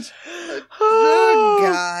beard. Oh,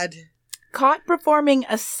 God. Caught performing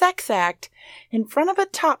a sex act in front of a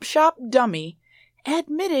Topshop dummy,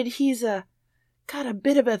 admitted he's got a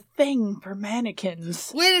bit of a thing for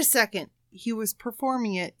mannequins. Wait a second. He was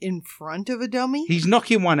performing it in front of a dummy? He's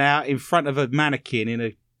knocking one out in front of a mannequin in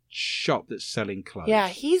a shop that's selling clothes. Yeah,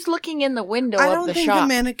 he's looking in the window I of don't the think shop. the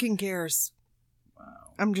mannequin cares.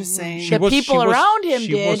 I'm just saying. The people around him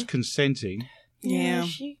She was did. consenting. Yeah.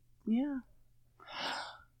 Yeah.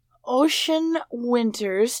 Ocean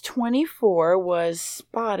Winters, 24, was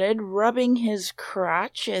spotted rubbing his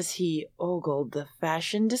crotch as he ogled the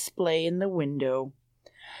fashion display in the window.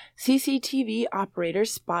 CCTV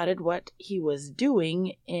operators spotted what he was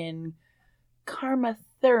doing in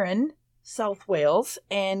Carmarthen, South Wales,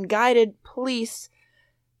 and guided police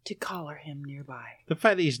to collar him nearby. The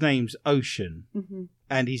fact that his name's Ocean Mm-hmm.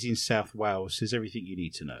 and he's in South Wales says everything you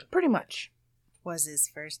need to know. Pretty much. Was his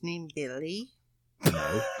first name Billy?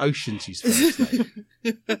 No, Ocean's his first name.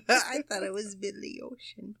 I thought it was Billy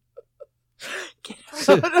Ocean. Get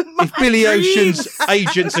So, out of my if Billy dreams. Ocean's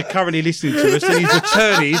agents are currently listening to us and his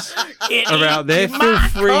attorneys are out there, feel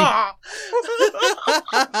free.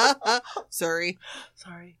 Sorry.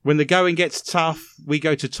 When the going gets tough, we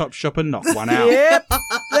go to Topshop and knock one out. Yep,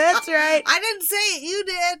 that's right. I didn't say it. You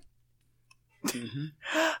did.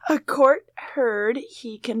 Mm-hmm. A court heard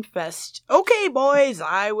he confessed, "Okay, boys,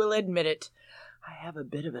 I will admit it. I have a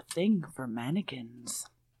bit of a thing for mannequins.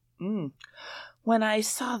 When I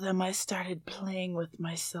saw them, I started playing with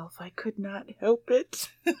myself. I could not help it."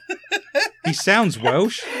 He sounds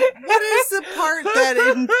Welsh. What is the part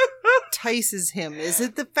that entices him? Is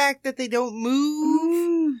it the fact that they don't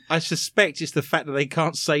move? I suspect it's the fact that they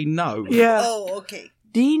can't say no. Yeah. Oh, okay.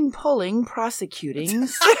 Dean Pulling, prosecuting,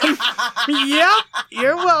 yep,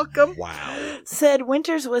 you're welcome, Wow. said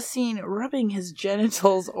Winters was seen rubbing his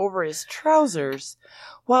genitals over his trousers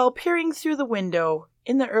while peering through the window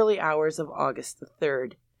in the early hours of August the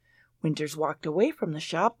 3rd. Winters walked away from the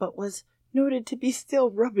shop but was noted to be still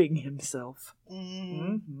rubbing himself.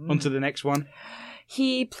 On to the next one.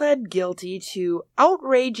 He pled guilty to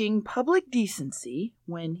outraging public decency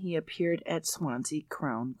when he appeared at Swansea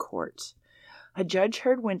Crown Court. A judge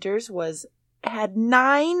heard Winters had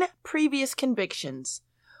 9 previous convictions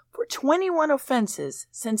for 21 offenses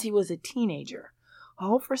since he was a teenager,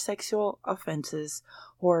 all for sexual offenses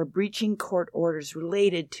or breaching court orders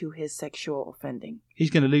related to his sexual offending. He's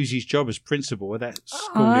going to lose his job as principal at that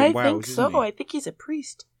school I in Wales, think so. isn't he? I think he's a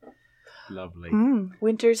priest. Lovely.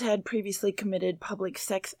 Winters had previously committed public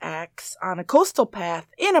sex acts on a coastal path,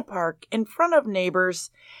 in a park, in front of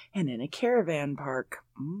neighbors, and in a caravan park.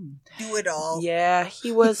 Do it all. Yeah,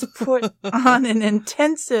 he was put on an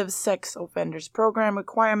intensive sex offenders program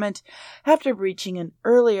requirement after breaching an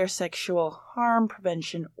earlier sexual harm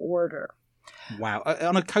prevention order. Wow.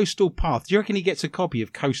 On a coastal path, do you reckon he gets a copy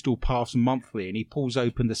of Coastal Paths Monthly and he pulls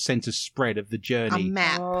open the centre spread of the A journey?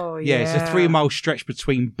 map. Oh, Yeah, it's a 3-mile stretch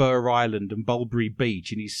between Burr Island and Bulbury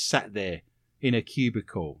Beach, and he's sat there in a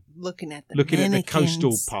cubicle Looking at the looking at the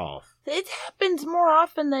coastal mannequins. path. It happens more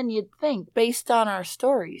often than you'd think, based on our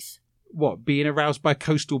stories. What, being aroused by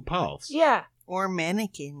coastal paths? Yeah. Or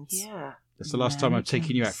mannequins. Yeah. That's the last time I've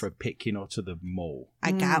taken you out for a picnic or to the mall.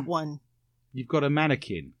 I got one. You've got a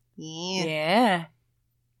mannequin. Yeah. Yeah.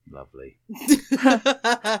 Lovely.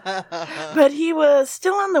 But he was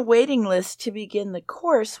still on the waiting list to begin the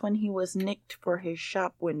course when he was nicked for his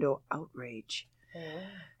shop window outrage.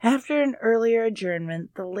 After an earlier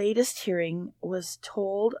adjournment, the latest hearing was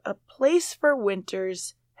told a place for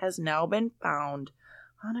Winters has now been found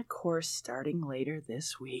on a course starting later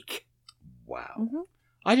this week. Wow. Mm-hmm.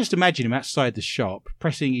 I just imagine him outside the shop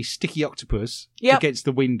pressing his sticky octopus Yep. against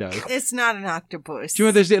the window. It's not an octopus. Do you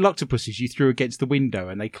remember those little octopuses you threw against the window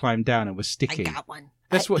and they climbed down and were I sticky? got one.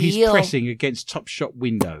 That's A what he's eel. pressing against Topshop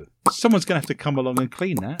window. Someone's going to have to come along and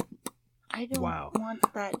clean that. I don't Wow. want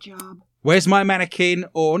that job. Where's my mannequin?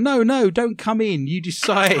 Or no, don't come in. You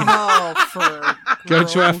decide. Oh, for Go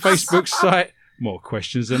to our gross. Facebook site. More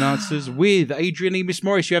questions and answers with Adrian E. Miss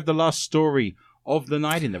Morris. You have the last story of the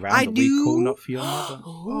night in the round I that do. we call Not For Your Mother.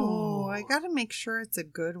 Oh, I gotta make sure it's a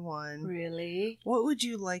good one. Really? What would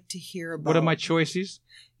you like to hear about? What are my choices?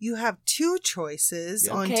 You have 2 choices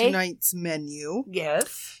Yeah. on Okay. tonight's menu.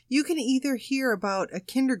 Yes. You can either hear about a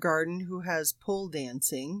kindergarten who has pole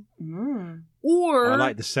dancing, Mm. or I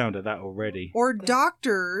like the sound of that already. or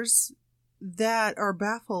doctors that are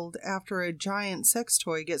baffled after a giant sex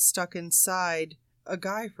toy gets stuck inside a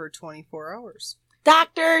guy for 24 hours.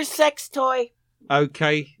 Doctor sex toy.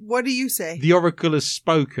 Okay, What do you say? the oracle has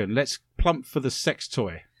spoken. Let's plump for the sex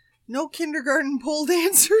toy. No kindergarten pole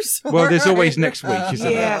dancers? Well, there's All always right. next week,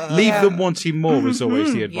 isn't Yeah, there? Leave yeah. them wanting more is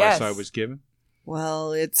always the advice Yes. I was given.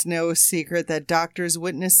 Well, it's no secret that doctors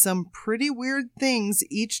witness some pretty weird things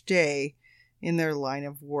each day in their line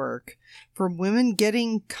of work. From women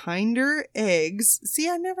getting kinder eggs. See,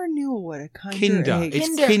 I never knew what a kinder Kinder. egg It's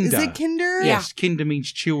Kinder. kinder. Is it kinder? Yes, kinder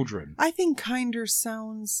means children. I think kinder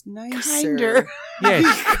sounds nicer. Kinder.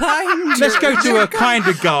 Yes. Kinder. Let's go to a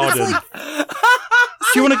kinder garden.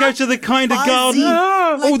 Do you want to go to the kinder Fuzzy.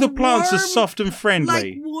 garden? All the Like plants are warm- soft and Like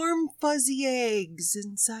friendly. warm, fuzzy eggs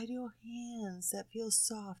inside your hands that feel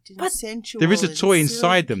soft and But sensual. There is a and toy silky.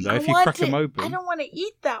 inside them, though, if you crack them open. I don't want to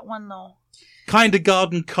eat that one, though. Kinder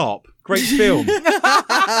Garden Cop. Great film. Why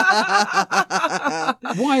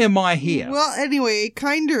am I here? Well, anyway,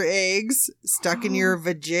 kinder eggs stuck in your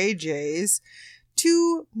vajayjays.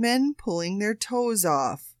 2 men pulling their toes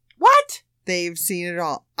off. What? They've seen it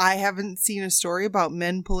all. I haven't seen a story about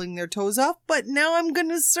men pulling their toes off, but now I'm going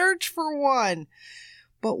to search for one.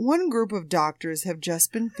 But one group of doctors have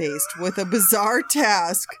just been faced with a bizarre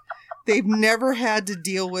task they've never had to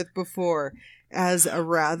deal with before, as a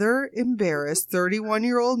rather embarrassed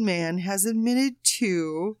 31-year-old man has admitted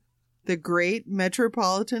to the great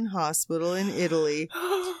metropolitan hospital in Italy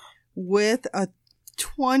with a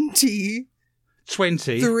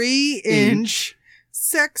 23-inch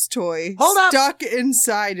sex toy Hold up. stuck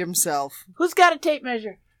inside himself. Who's got a tape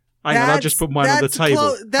measure? Hang on, I'll just put mine on the That's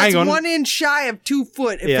table. that's Hang on. 1 inch shy of 2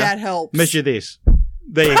 foot, if Yeah. that helps. Measure this.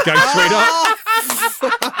 There you go, sweetheart. Oh,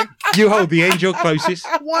 fuck. You hold the angel closest.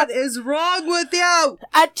 What is wrong with you?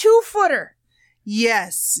 A 2-footer.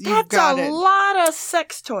 Yes, you've That's got a it. lot of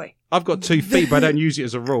sex toy. I've got 2 feet, but I don't use it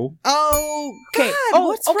as a rule. Oh, Okay. God,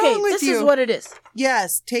 what's wrong with this you? is what it is.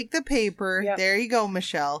 Yes, take the paper. Yep. There you go,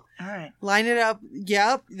 Michelle. All right. Line it up.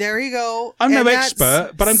 Yep, there you go. I'm And no that's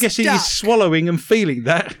expert, but I'm guessing he's stuck. swallowing and feeling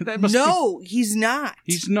that. That must No, he's not.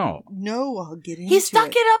 be... He's not. No, I'll get into He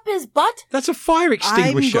stuck it up his butt. That's a fire I'm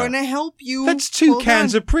extinguisher. going to help you. That's 2 Hold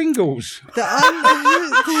cans on. of Pringles. The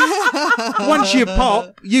Once you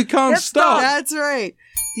pop, you can't stop. That's right.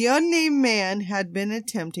 The unnamed man had been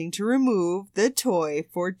attempting to remove the toy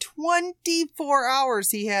for 24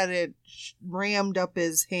 hours. He had it rammed up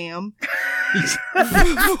his ham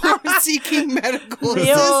before seeking medical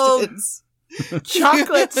The old assistance.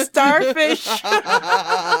 chocolate starfish.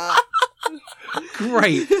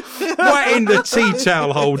 Great. Right in the tea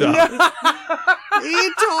towel holder.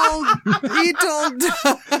 He told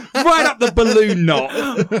Right up the balloon knot.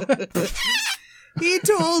 he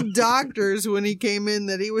told doctors when he came in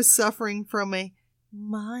that he was suffering from a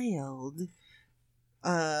mild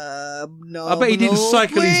no. I bet he didn't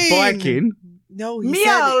cycle his bike in. No, he said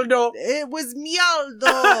Mialdo. it was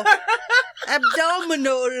mialdo.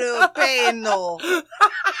 Abdominal pain.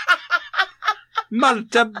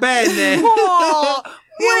 Molto bene. Oh,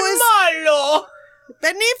 It malo.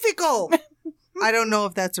 Benefico. I don't know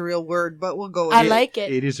if that's a real word, but we'll go with I it. like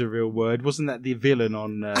it. It is a real word. Wasn't that the villain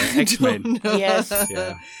on I X-Men? don't know. Yes.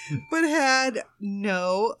 Yeah. But had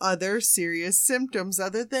no other serious symptoms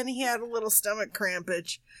other than he had a little stomach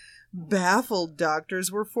crampage. Baffled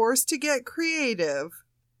doctors were forced to get creative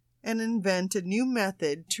and invent a new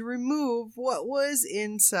method to remove what was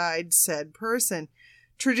inside said person.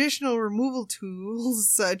 Traditional removal tools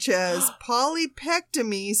such as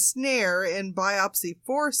polypectomy, snare, and biopsy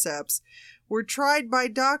forceps were tried by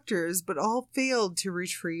doctors, but all failed to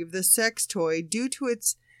retrieve the sex toy due to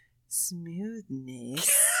its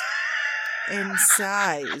smoothness and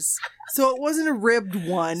size. So it wasn't a ribbed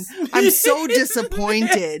one. I'm so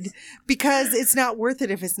disappointed because it's not worth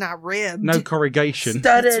it if it's not ribbed. No corrugation.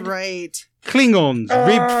 That's Studded. right. Klingons,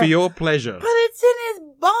 ribbed for your pleasure. But it's in his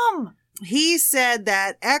bum. He said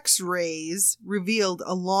that X-rays revealed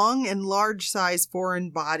a long and large size foreign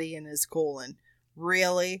body in his colon.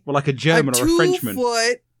 Really? Well, like a German or a Frenchman. 2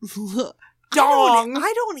 foot Dong.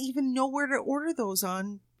 I don't even know where to order those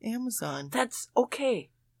on Amazon. That's okay.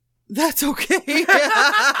 That's okay.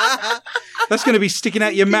 That's going to be sticking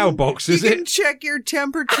out your mailbox, is You it? can check your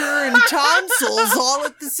temperature and tonsils all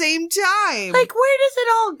at the same time. Like, where does it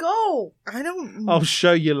all go? I don't... I'll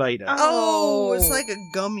show you later. Oh, it's like a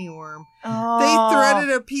gummy worm. Oh. They threaded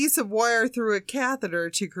a piece of wire through a catheter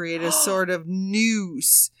to create a sort of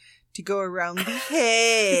noose to go around the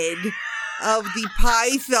head of the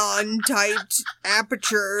python-type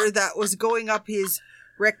aperture that was going up his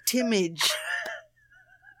rectimage.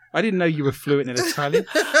 I didn't know you were fluent in Italian.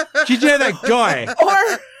 Did you know that guy?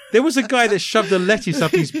 There was a guy that shoved the lettuce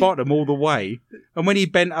up his bottom all the way, and when he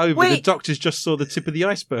bent over, the doctors just saw the tip of the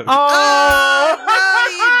iceberg. Oh,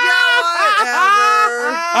 you don't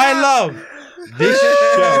ever. I love this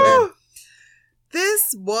show.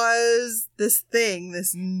 This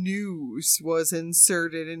noose was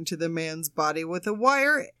inserted into the man's body with a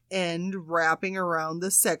wire end wrapping around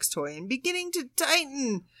the sex toy and beginning to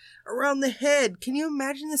tighten around the head. Can you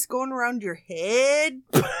imagine this going around your head,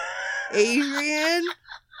 Adrian?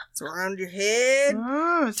 It's around your head.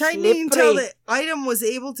 Tightening until the item was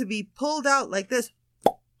able to be pulled out like this.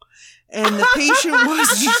 And the patient was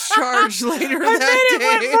discharged later that day. It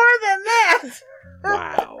went more than that.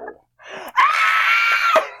 Wow.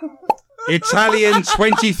 Italian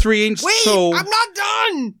 23-inch Wait, tall. I'm not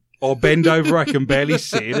done. Or bend over, I can barely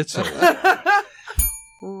see it at all.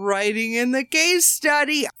 Writing in the case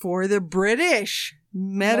study for the British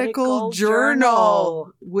Medical Medical Journal,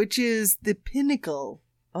 Journal. which is the pinnacle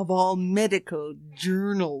of all medical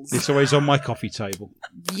journals. It's always on my coffee table.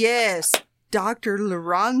 Yes, Dr.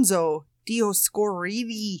 Lorenzo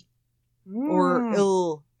Dioscoridi or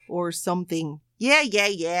ill or something.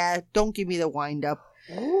 Yeah. Don't give me the wind up.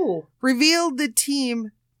 Ooh. Revealed the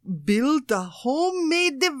team built a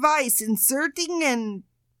homemade device inserting an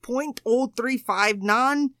 .035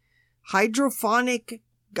 non-hydrophonic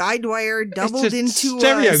guide wire doubled a into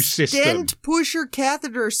stereo a system. stent pusher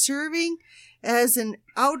catheter serving as an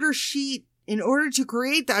outer sheet in order to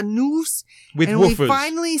create a noose. With and woofers. we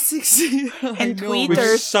finally succeeded. And With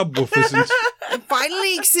tweeters. subwoofers. And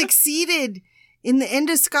finally succeeded in the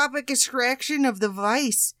endoscopic extraction of the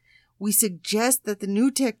device. We suggest that the new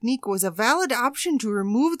technique was a valid option to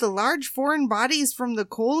remove the large foreign bodies from the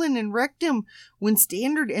colon and rectum when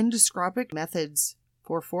standard endoscopic methods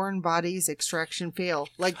for foreign bodies extraction fail,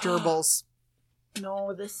 like gerbils.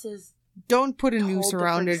 No, this is... Don't put a Whole noose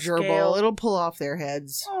around a different gerbil. scale. It'll pull off their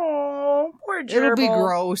heads. Oh, poor gerbil. It'll be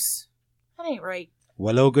gross. That ain't right.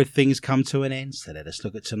 well, all good things come to an end, so let us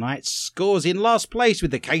look at tonight's scores. In last place with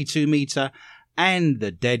the K2 meter and the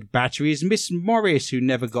dead battery is Miss Morris, who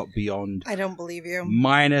never got beyond I don't believe you.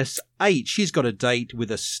 -8. She's got a date with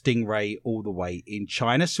a stingray all the way in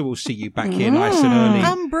China, so we'll see you back here nice and early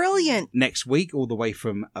I'm brilliant. next week, all the way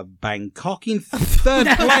from Bangkok. In third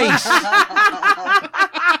place,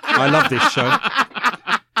 I love this show.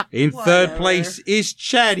 In third place is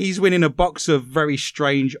Chad. He's winning a box of very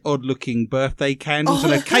strange, odd-looking birthday candles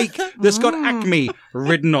and a cake that's got Acme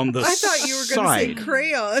written on the I thought you were going side. to say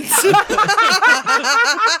crayons.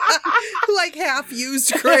 Like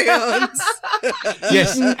half-used crayons.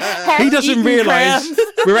 Yes, he doesn't realise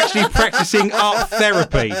we're actually practicing art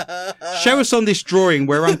therapy. Show us on this drawing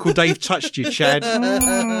where Uncle Dave touched you, Chad.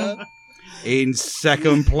 In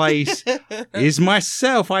second place is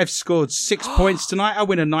myself. I've scored 6 points tonight. I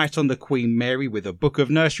win a night on the Queen Mary with a book of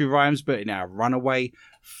nursery rhymes, but in our runaway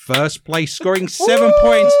first place, scoring 7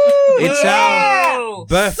 points, it's our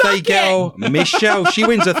birthday girl, Michelle. She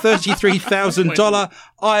wins a $33,000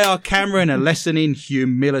 IR camera and a lesson in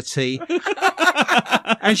humility.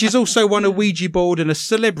 And she's also won a Ouija board and a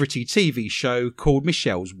celebrity TV show called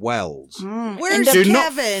Michelle's Wells. Where's Do Kevin?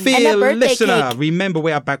 not And fear, a birthday listener. cake. Remember,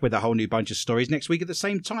 we are back with a whole new bunch of stories next week at the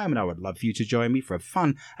same time, and I would love for you to join me for a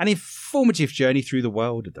fun and informative journey through the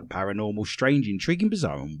world of the paranormal, strange, intriguing,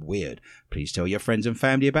 bizarre, and weird. Please tell your friends and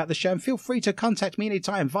family about the show, and feel free to contact me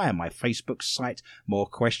anytime via my Facebook site, More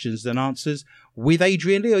Questions Than Answers, with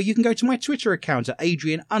Adrian Lee, or you can go to my Twitter account at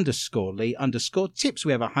Adrian_Lee_tips.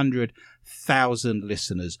 We have 100,000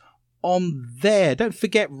 listeners on there. Don't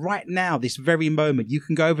forget, right now, this very moment, you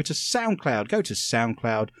can go over to SoundCloud. Go to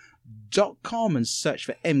soundcloud.com and search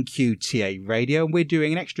for MQTA Radio, and we're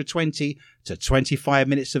doing an extra 20 to 25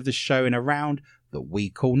 minutes of the show in a round that we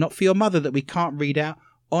call Not For Your Mother, that we can't read out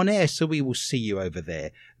on air, so we will see you over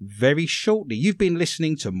there very shortly. You've been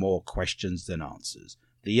listening to More Questions Than Answers,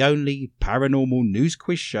 the only paranormal news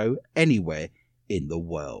quiz show anywhere in the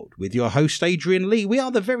world. With your host, Adrian Lee, we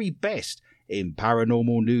are the very best in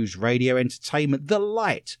paranormal news, radio entertainment, the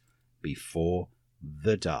light before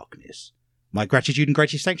the darkness. My gratitude and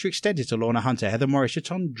greatest thanks are extended to Lorna Hunter, Heather Morris,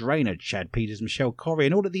 Shaton Drainer, Chad Peters, Michelle Corrie,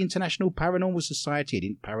 and all of the International Paranormal Society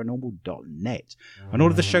at paranormal.net, and all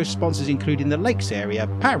of the show sponsors, including the Lakes Area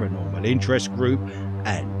Paranormal Interest Group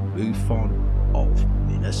and MUFON of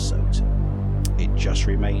Minnesota. It just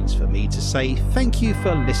remains for me to say thank you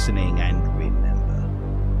for listening, and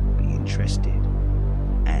remember, be interested